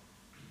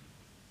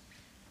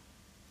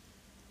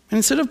 And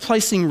instead of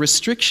placing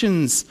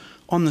restrictions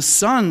on the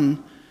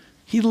Son,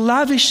 he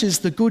lavishes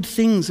the good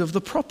things of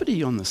the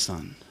property on the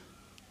Son.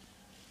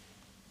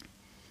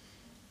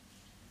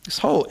 This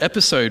whole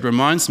episode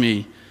reminds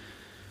me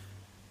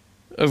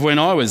of when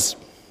I was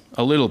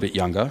a little bit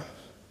younger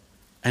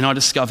and I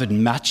discovered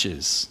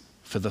matches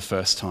for the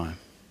first time.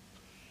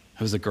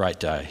 It was a great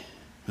day.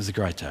 It was a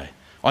great day.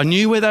 I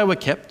knew where they were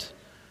kept.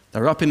 They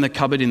were up in the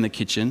cupboard in the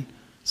kitchen,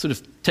 sort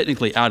of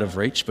technically out of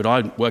reach, but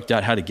I worked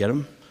out how to get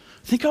them.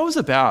 I think I was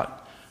about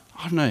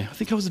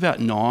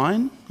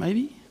 9,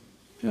 maybe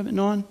about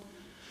 9.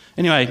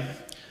 Anyway,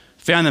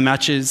 found the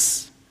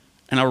matches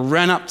and I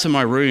ran up to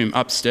my room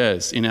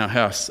upstairs in our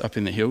house up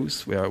in the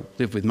hills where I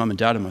lived with mum and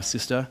dad and my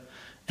sister.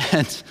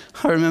 And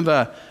I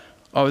remember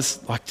I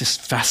was like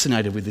just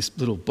fascinated with this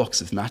little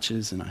box of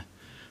matches, and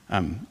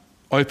I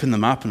opened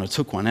them up and I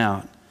took one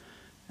out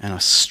and I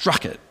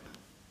struck it,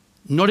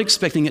 not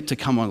expecting it to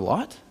come on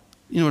light.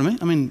 You know what I mean?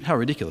 I mean, how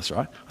ridiculous,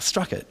 right? I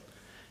struck it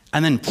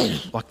and then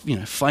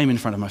flame in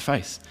front of my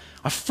face.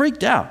 I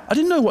freaked out. I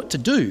didn't know what to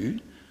do,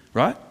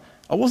 right?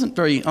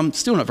 I'm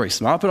still not very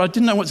smart, but I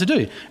didn't know what to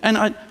do. And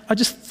I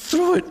just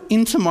threw it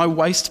into my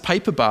waste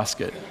paper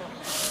basket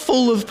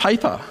full of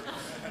paper.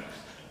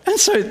 And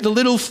so the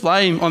little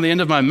flame on the end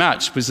of my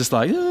match was just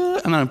like,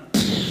 and then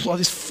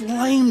this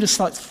flame just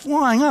starts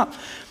flying up.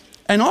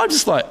 And I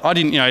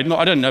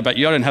don't know about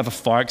you, I don't have a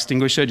fire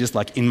extinguisher just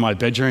like in my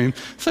bedroom.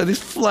 So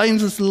this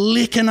flame's just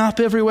licking up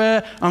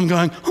everywhere. I'm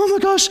going, oh my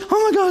gosh,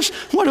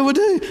 what do I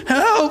do?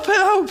 Help,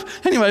 help.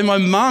 Anyway, my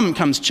mum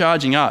comes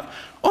charging up.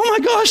 Oh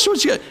my gosh,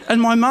 what's you got?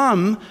 And my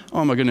mum,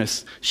 oh my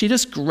goodness, she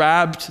just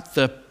grabbed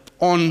the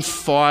on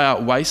fire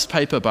waste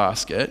paper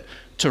basket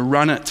to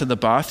run it to the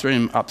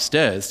bathroom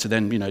upstairs to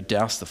then,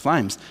 douse the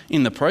flames.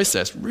 In the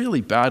process,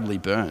 really badly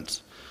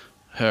burnt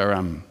her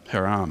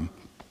arm.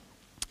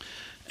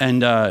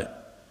 And, I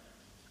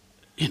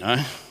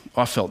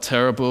felt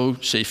terrible.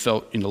 She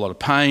felt in a lot of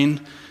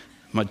pain.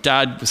 My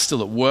dad was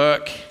still at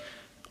work.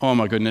 Oh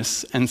my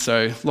goodness. And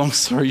so, long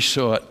story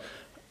short,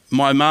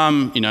 my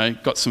mum,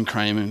 got some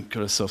cream and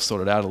got herself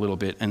sorted out a little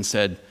bit and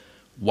said,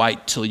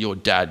 wait till your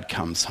dad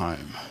comes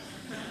home.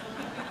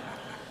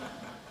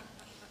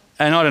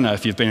 And I don't know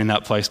if you've been in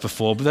that place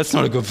before, but that's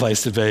not a good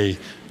place to be.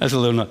 That's a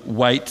little,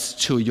 wait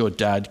till your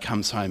dad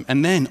comes home.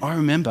 And then I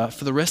remember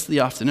for the rest of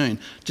the afternoon,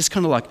 just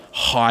kind of like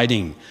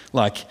hiding,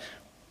 like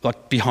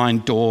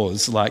behind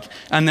doors.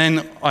 And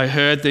then I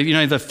heard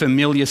the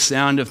familiar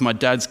sound of my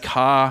dad's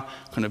car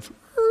kind of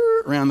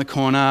around the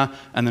corner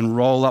and then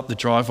roll up the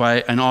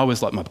driveway. And I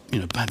was like, bam,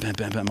 bam,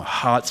 bam, bam, my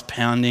heart's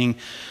pounding.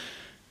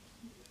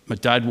 My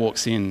dad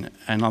walks in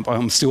and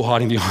I'm still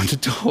hiding behind the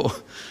door.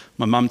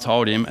 My mum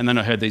told him, and then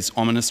I heard these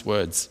ominous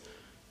words,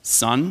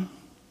 son,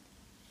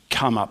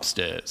 come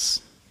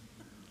upstairs.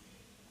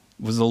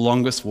 It was the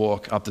longest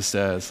walk up the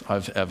stairs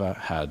I've ever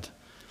had.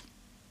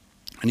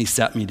 And he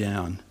sat me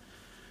down.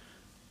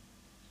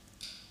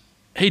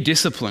 He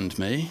disciplined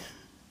me,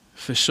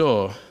 for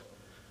sure.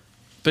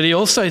 But he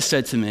also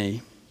said to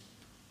me,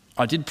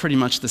 I did pretty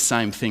much the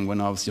same thing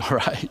when I was your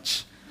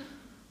age.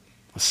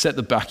 I set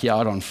the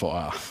backyard on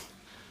fire.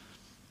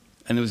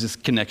 And there was this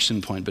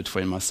connection point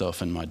between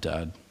myself and my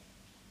dad.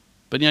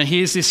 But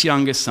here's this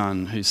younger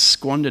son who's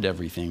squandered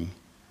everything.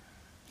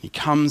 He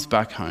comes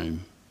back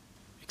home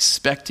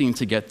expecting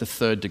to get the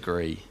 3rd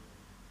degree,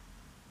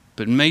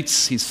 but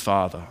meets his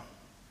father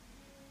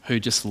who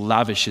just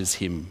lavishes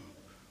him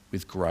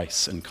with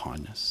grace and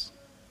kindness.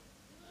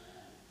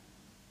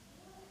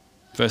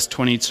 Verse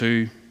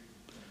 22,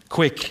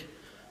 quick,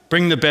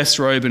 bring the best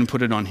robe and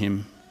put it on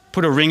him.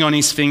 Put a ring on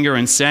his finger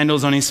and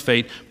sandals on his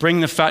feet. Bring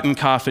the fattened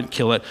calf and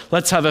kill it.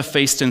 Let's have a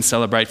feast and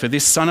celebrate. For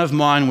this son of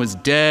mine was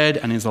dead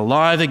and is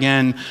alive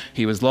again.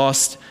 He was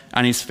lost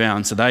and is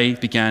found. So they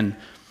began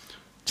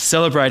to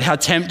celebrate. How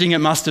tempting it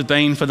must have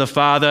been for the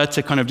father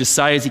to kind of just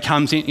say as he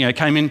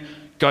came in,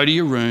 go to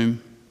your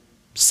room,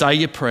 say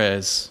your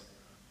prayers.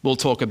 We'll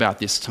talk about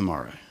this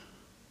tomorrow.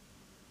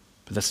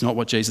 But that's not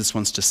what Jesus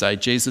wants to say.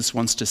 Jesus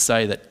wants to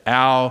say that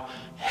our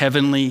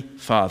heavenly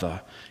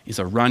Father is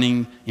a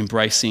running,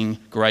 embracing,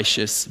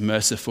 gracious,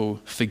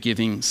 merciful,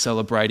 forgiving,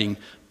 celebrating,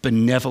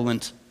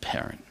 benevolent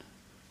parent.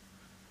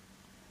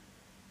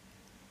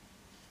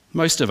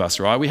 Most of us,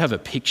 right, we have a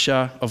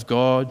picture of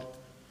God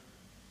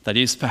that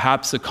is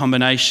perhaps a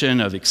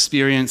combination of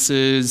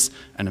experiences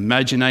and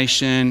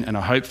imagination, and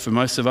I hope for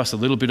most of us a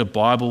little bit of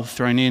Bible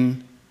thrown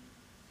in.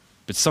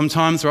 But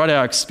sometimes, right,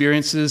 our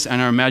experiences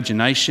and our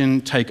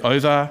imagination take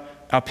over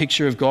our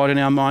picture of God in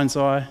our mind's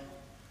eye.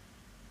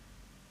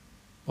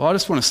 Well, I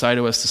just want to say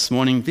to us this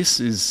morning, this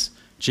is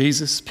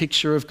Jesus'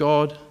 picture of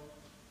God.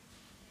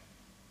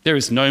 There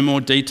is no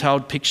more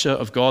detailed picture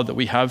of God that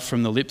we have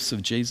from the lips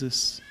of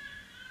Jesus.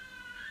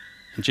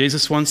 And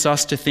Jesus wants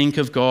us to think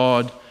of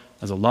God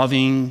as a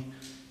loving,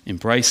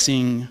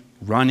 embracing,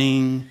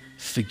 running,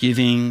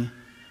 forgiving,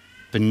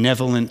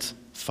 benevolent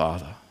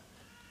Father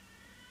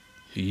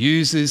who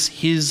uses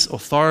his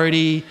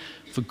authority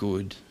for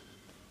good.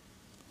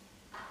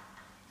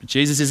 But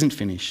Jesus isn't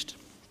finished.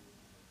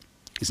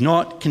 He's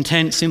not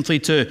content simply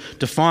to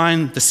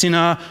define the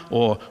sinner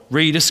or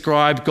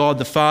re-describe God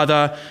the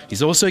Father.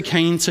 He's also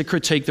keen to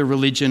critique the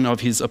religion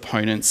of his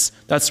opponents.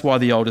 That's why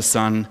the older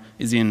son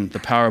is in the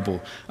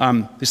parable.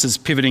 This is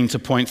pivoting to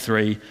point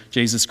 3,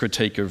 Jesus'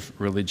 critique of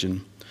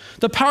religion.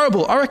 The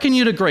parable, I reckon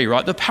you'd agree,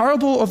 right? The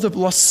parable of the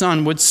lost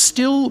son would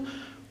still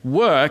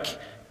work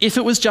if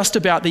it was just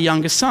about the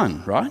younger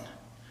son, right?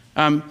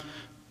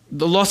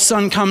 The lost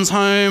son comes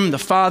home, the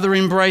father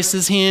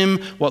embraces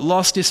him, what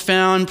lost is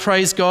found,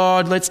 praise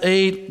God, let's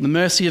eat, the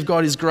mercy of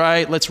God is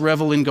great, let's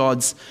revel in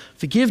God's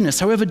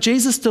forgiveness. However,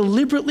 Jesus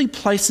deliberately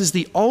places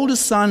the older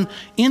son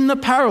in the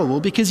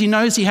parable because he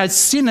knows he has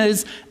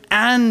sinners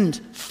and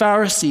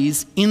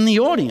Pharisees in the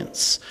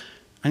audience.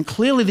 And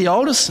clearly the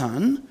older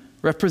son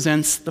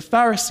represents the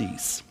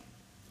Pharisees.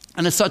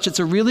 And as such, it's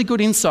a really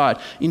good insight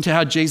into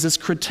how Jesus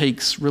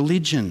critiques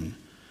religion.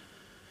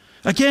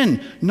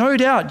 Again, no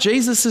doubt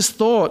Jesus has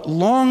thought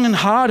long and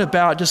hard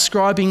about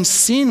describing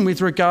sin with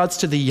regards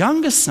to the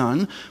younger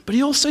son, but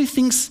he also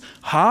thinks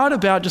hard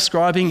about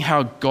describing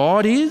how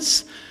God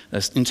is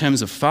in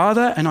terms of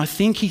Father, and I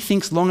think he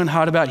thinks long and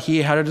hard about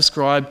here how to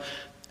describe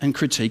and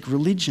critique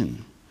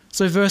religion.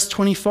 So verse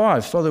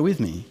 25, follow with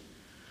me.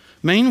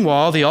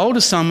 Meanwhile, the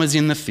older son was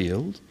in the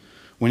field.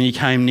 When he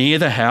came near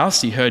the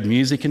house, he heard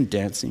music and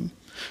dancing.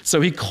 So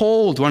he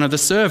called one of the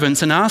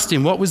servants and asked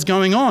him what was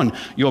going on.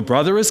 Your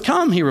brother has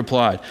come, he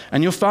replied,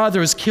 and your father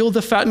has killed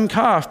the fattened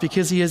calf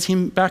because he has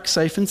him back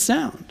safe and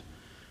sound.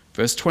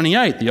 Verse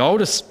 28, the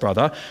oldest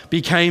brother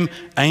became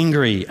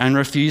angry and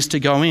refused to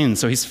go in.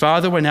 So his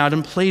father went out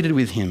and pleaded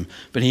with him.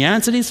 But he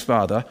answered his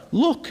father,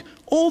 look,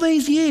 all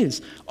these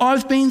years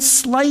I've been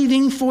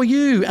slaving for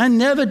you and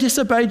never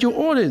disobeyed your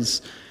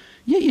orders.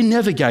 Yet you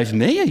never gave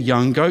me a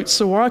young goat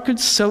so I could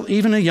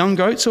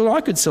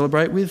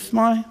celebrate with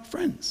my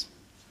friends.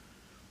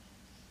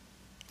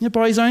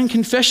 By his own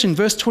confession,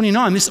 verse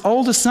 29, this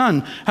older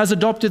son has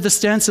adopted the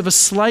stance of a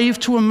slave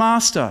to a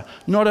master,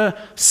 not a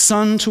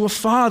son to a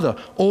father.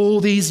 All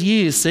these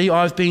years, see,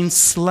 I've been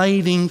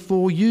slaving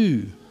for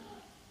you.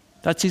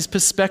 That's his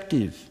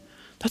perspective.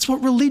 That's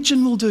what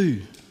religion will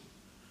do.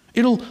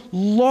 It'll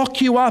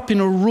lock you up in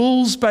a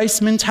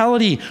rules-based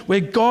mentality where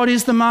God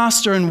is the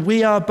master and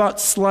we are but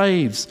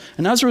slaves.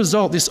 And as a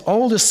result, this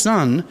older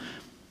son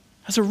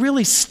has a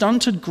really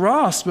stunted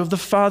grasp of the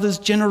Father's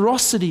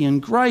generosity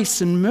and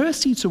grace and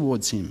mercy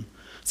towards him.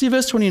 See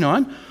verse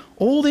 29,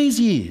 all these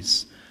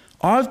years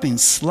I've been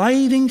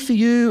slaving for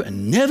you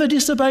and never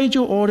disobeyed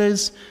your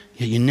orders,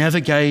 yet you never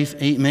gave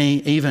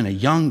me even a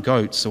young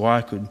goat so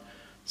I could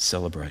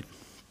celebrate.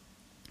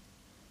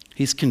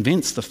 He's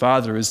convinced the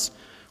Father has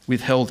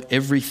withheld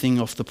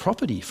everything off the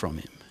property from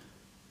him.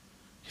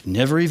 You've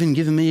never even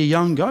given me a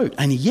young goat,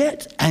 and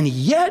yet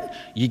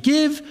you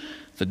give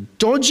the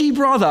dodgy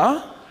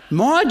brother,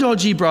 my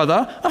dodgy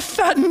brother, a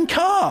fattened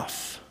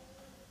calf.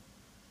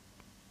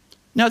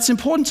 Now it's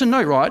important to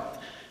note, right,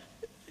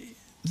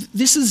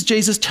 this is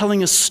Jesus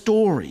telling a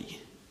story.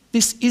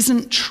 This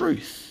isn't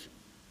truth.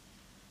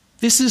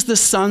 This is the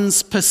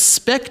son's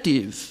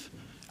perspective,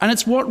 and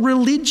it's what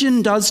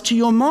religion does to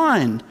your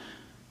mind.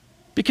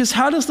 Because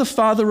how does the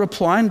father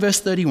reply in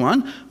verse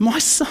 31? My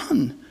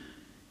son,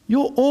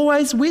 you're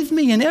always with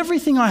me and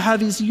everything I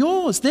have is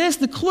yours. There's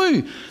the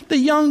clue. The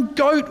young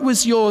goat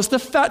was yours. The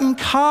fattened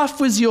calf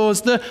was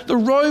yours. The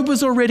robe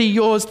was already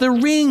yours. The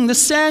ring, the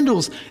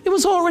sandals, it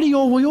was already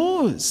all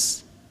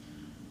yours.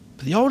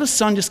 But the older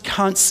son just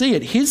can't see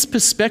it. His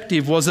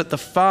perspective was that the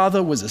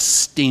father was a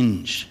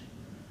stinge.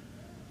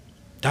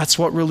 That's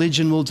what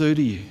religion will do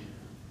to you.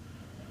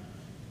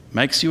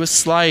 Makes you a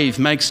slave,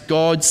 makes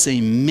God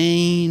seem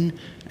mean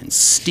and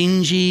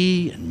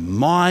stingy and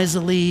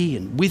miserly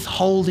and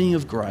withholding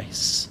of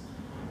grace.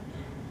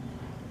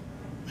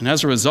 And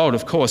as a result,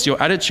 of course,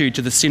 your attitude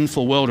to the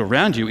sinful world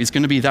around you is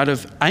going to be that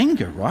of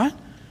anger, right?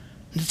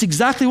 And it's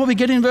exactly what we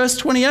get in verse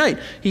 28.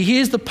 He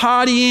hears the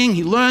partying,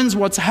 he learns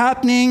what's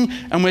happening,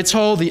 and we're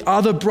told the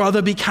other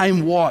brother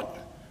became what?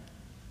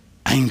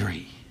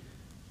 Angry.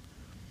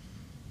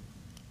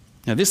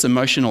 Now, this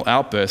emotional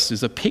outburst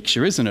is a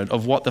picture, isn't it,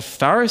 of what the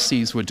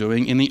Pharisees were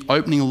doing in the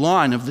opening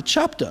line of the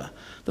chapter.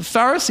 The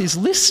Pharisees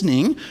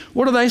listening,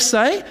 what do they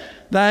say?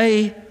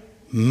 They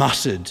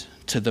muttered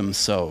to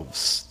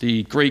themselves.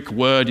 The Greek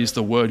word is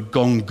the word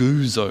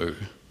gonguzo.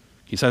 Can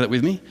you say that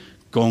with me?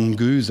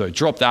 Gonguzo.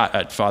 Drop that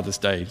at Father's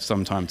Day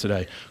sometime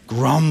today.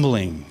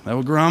 Grumbling. They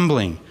were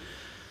grumbling.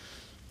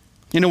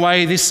 In a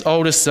way, this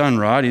older son,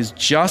 right, is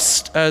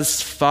just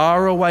as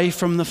far away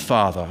from the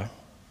father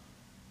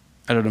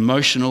at an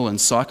emotional and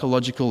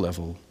psychological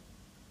level.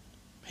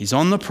 He's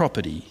on the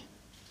property,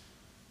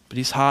 but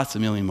his heart's a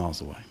million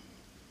miles away.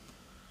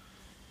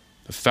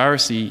 The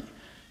Pharisee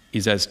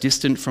is as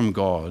distant from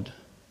God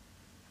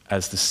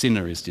as the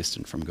sinner is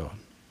distant from God.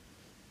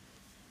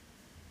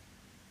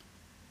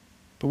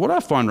 But what I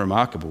find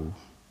remarkable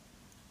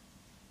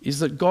is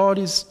that God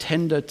is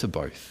tender to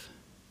both.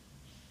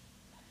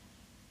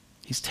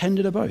 He's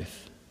tender to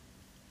both.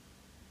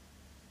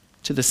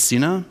 To the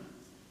sinner,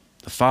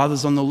 the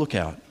Father's on the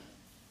lookout,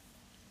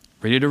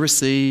 ready to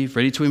receive,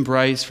 ready to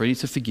embrace, ready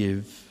to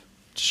forgive,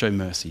 to show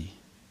mercy.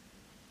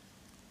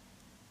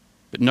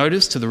 But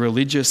notice to the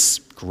religious,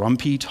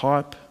 grumpy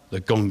type,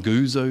 the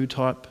gonguzo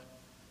type,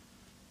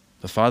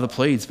 the Father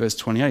pleads, verse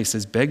 28, he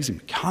says, begs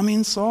him, come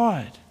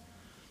inside,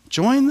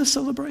 join the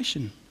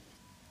celebration.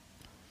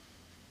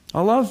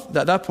 I love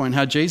at that point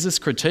how Jesus'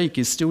 critique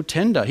is still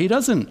tender. He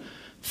doesn't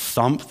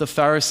thump the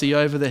Pharisee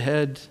over the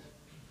head.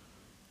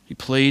 He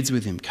pleads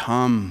with him,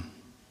 come,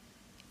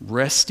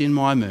 rest in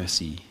my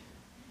mercy,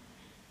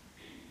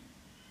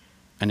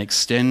 and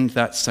extend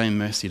that same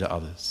mercy to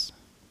others.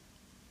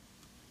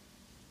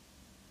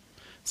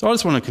 So I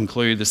just want to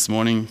conclude this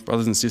morning,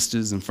 brothers and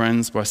sisters and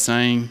friends, by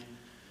saying,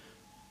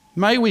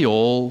 may we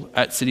all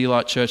at City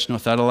Light Church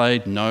North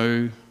Adelaide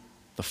know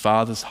the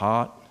Father's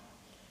heart.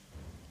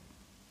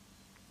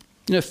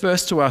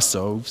 First to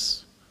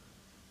ourselves,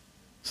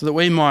 so that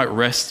we might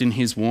rest in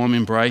his warm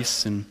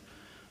embrace and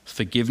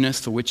forgiveness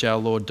for which our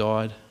Lord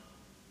died.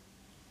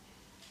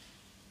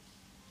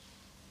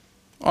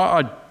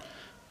 I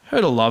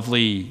heard a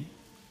lovely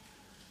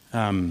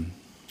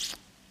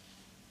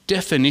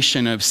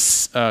definition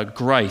of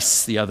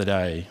grace the other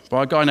day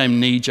by a guy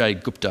named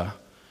Nijay Gupta.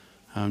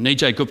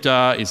 Nijay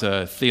Gupta is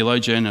a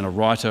theologian and a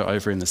writer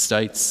over in the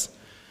States.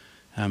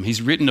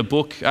 He's written a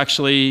book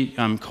actually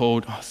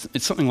called,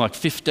 it's something like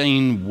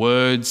 15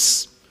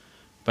 words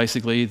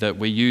basically that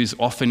we use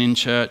often in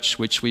church,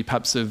 which we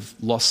perhaps have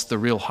lost the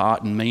real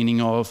heart and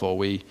meaning of,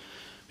 or he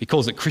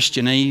calls it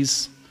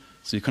Christianese.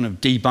 So he kind of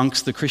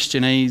debunks the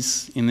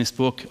Christianese in this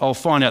book. I'll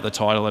find out the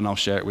title and I'll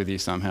share it with you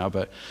somehow.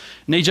 But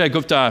Nijay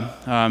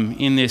Gupta,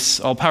 in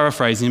this, I'll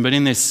paraphrase him, but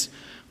in this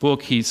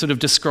book he sort of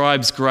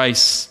describes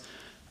grace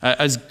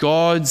as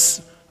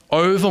God's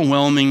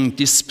overwhelming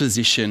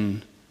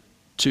disposition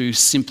to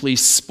simply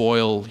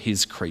spoil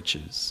his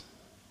creatures.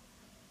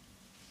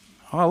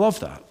 I love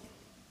that.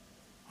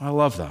 I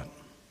love that.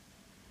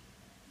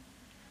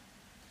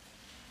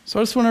 So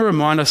I just want to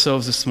remind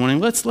ourselves this morning,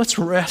 let's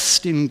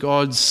rest in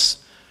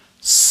God's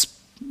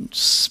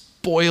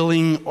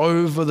spoiling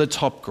over the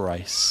top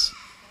grace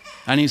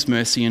and his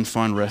mercy and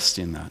find rest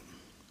in that.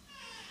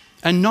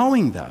 And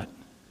knowing that,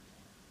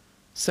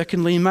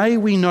 secondly, may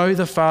we know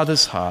the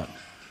Father's heart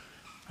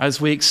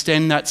as we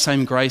extend that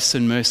same grace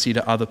and mercy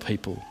to other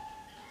people.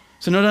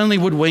 So not only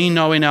would we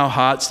know in our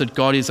hearts that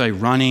God is a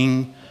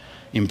running,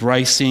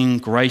 embracing,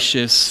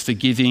 gracious,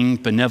 forgiving,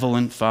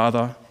 benevolent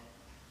Father,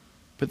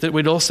 but that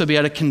we'd also be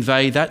able to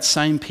convey that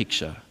same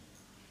picture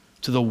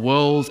to the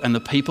world and the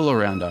people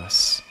around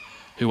us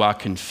who are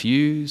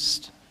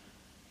confused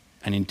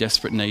and in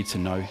desperate need to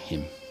know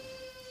him.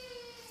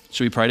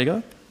 Should we pray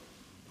together?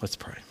 Let's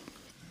pray.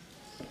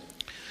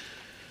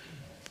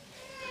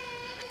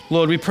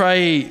 Lord, we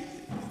pray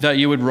that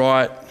you would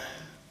write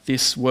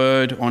this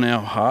word on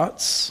our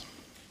hearts.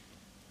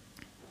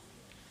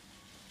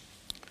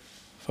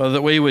 Father,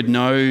 that we would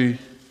know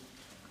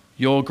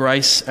your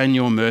grace and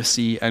your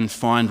mercy and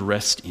find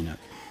rest in it.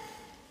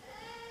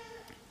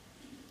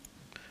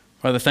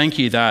 Father, thank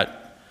you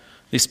that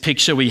this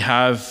picture we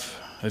have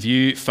of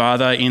you,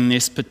 Father, in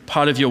this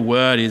part of your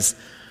word is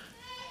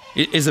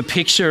a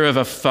picture of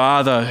a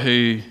Father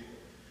who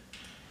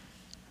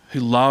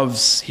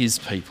loves his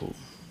people,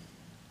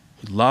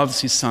 who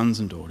loves his sons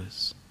and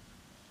daughters.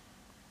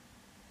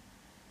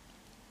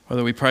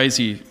 Father, we praise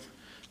you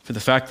for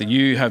the fact that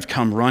you have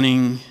come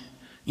running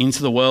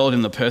into the world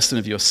in the person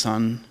of your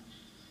Son.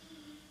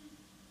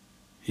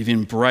 You've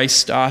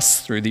embraced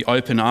us through the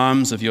open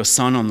arms of your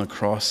Son on the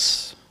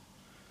cross.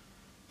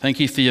 Thank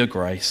you for your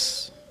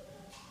grace.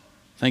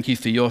 Thank you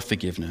for your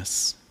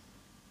forgiveness.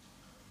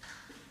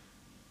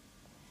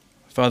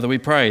 Father, we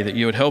pray that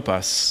you would help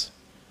us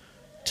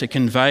to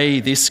convey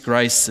this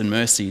grace and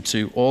mercy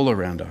to all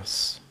around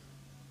us.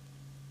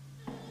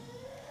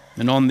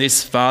 And on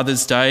this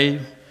Father's Day,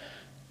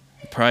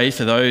 we pray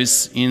for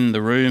those in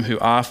the room who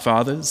are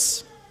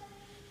fathers.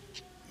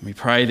 We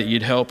pray that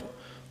you'd help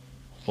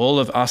all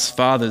of us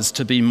fathers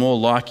to be more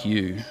like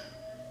you.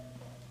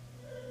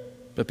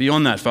 But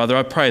beyond that, Father,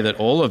 I pray that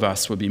all of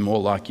us would be more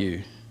like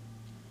you,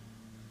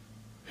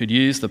 who'd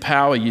use the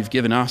power you've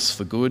given us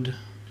for good.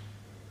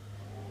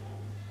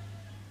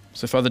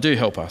 So, Father, do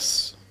help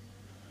us.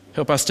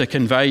 Help us to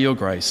convey your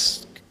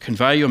grace,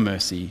 convey your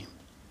mercy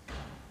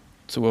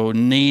to a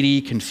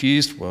needy,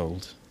 confused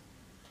world,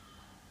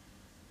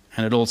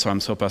 and at all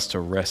times help us to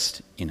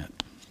rest in it.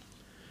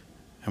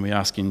 And we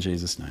ask in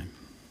Jesus' name.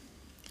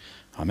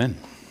 Amen.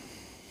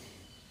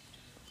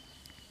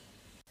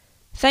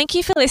 Thank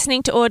you for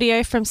listening to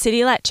audio from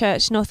City Light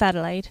Church, North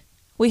Adelaide.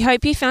 We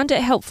hope you found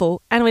it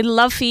helpful and we'd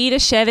love for you to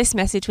share this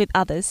message with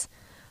others.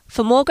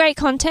 For more great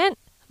content,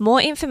 more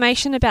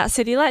information about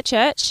City Light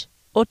Church,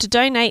 or to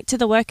donate to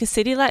the work of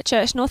City Light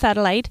Church, North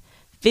Adelaide,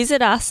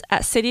 visit us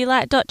at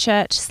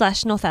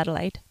citylight.church/North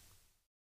Adelaide.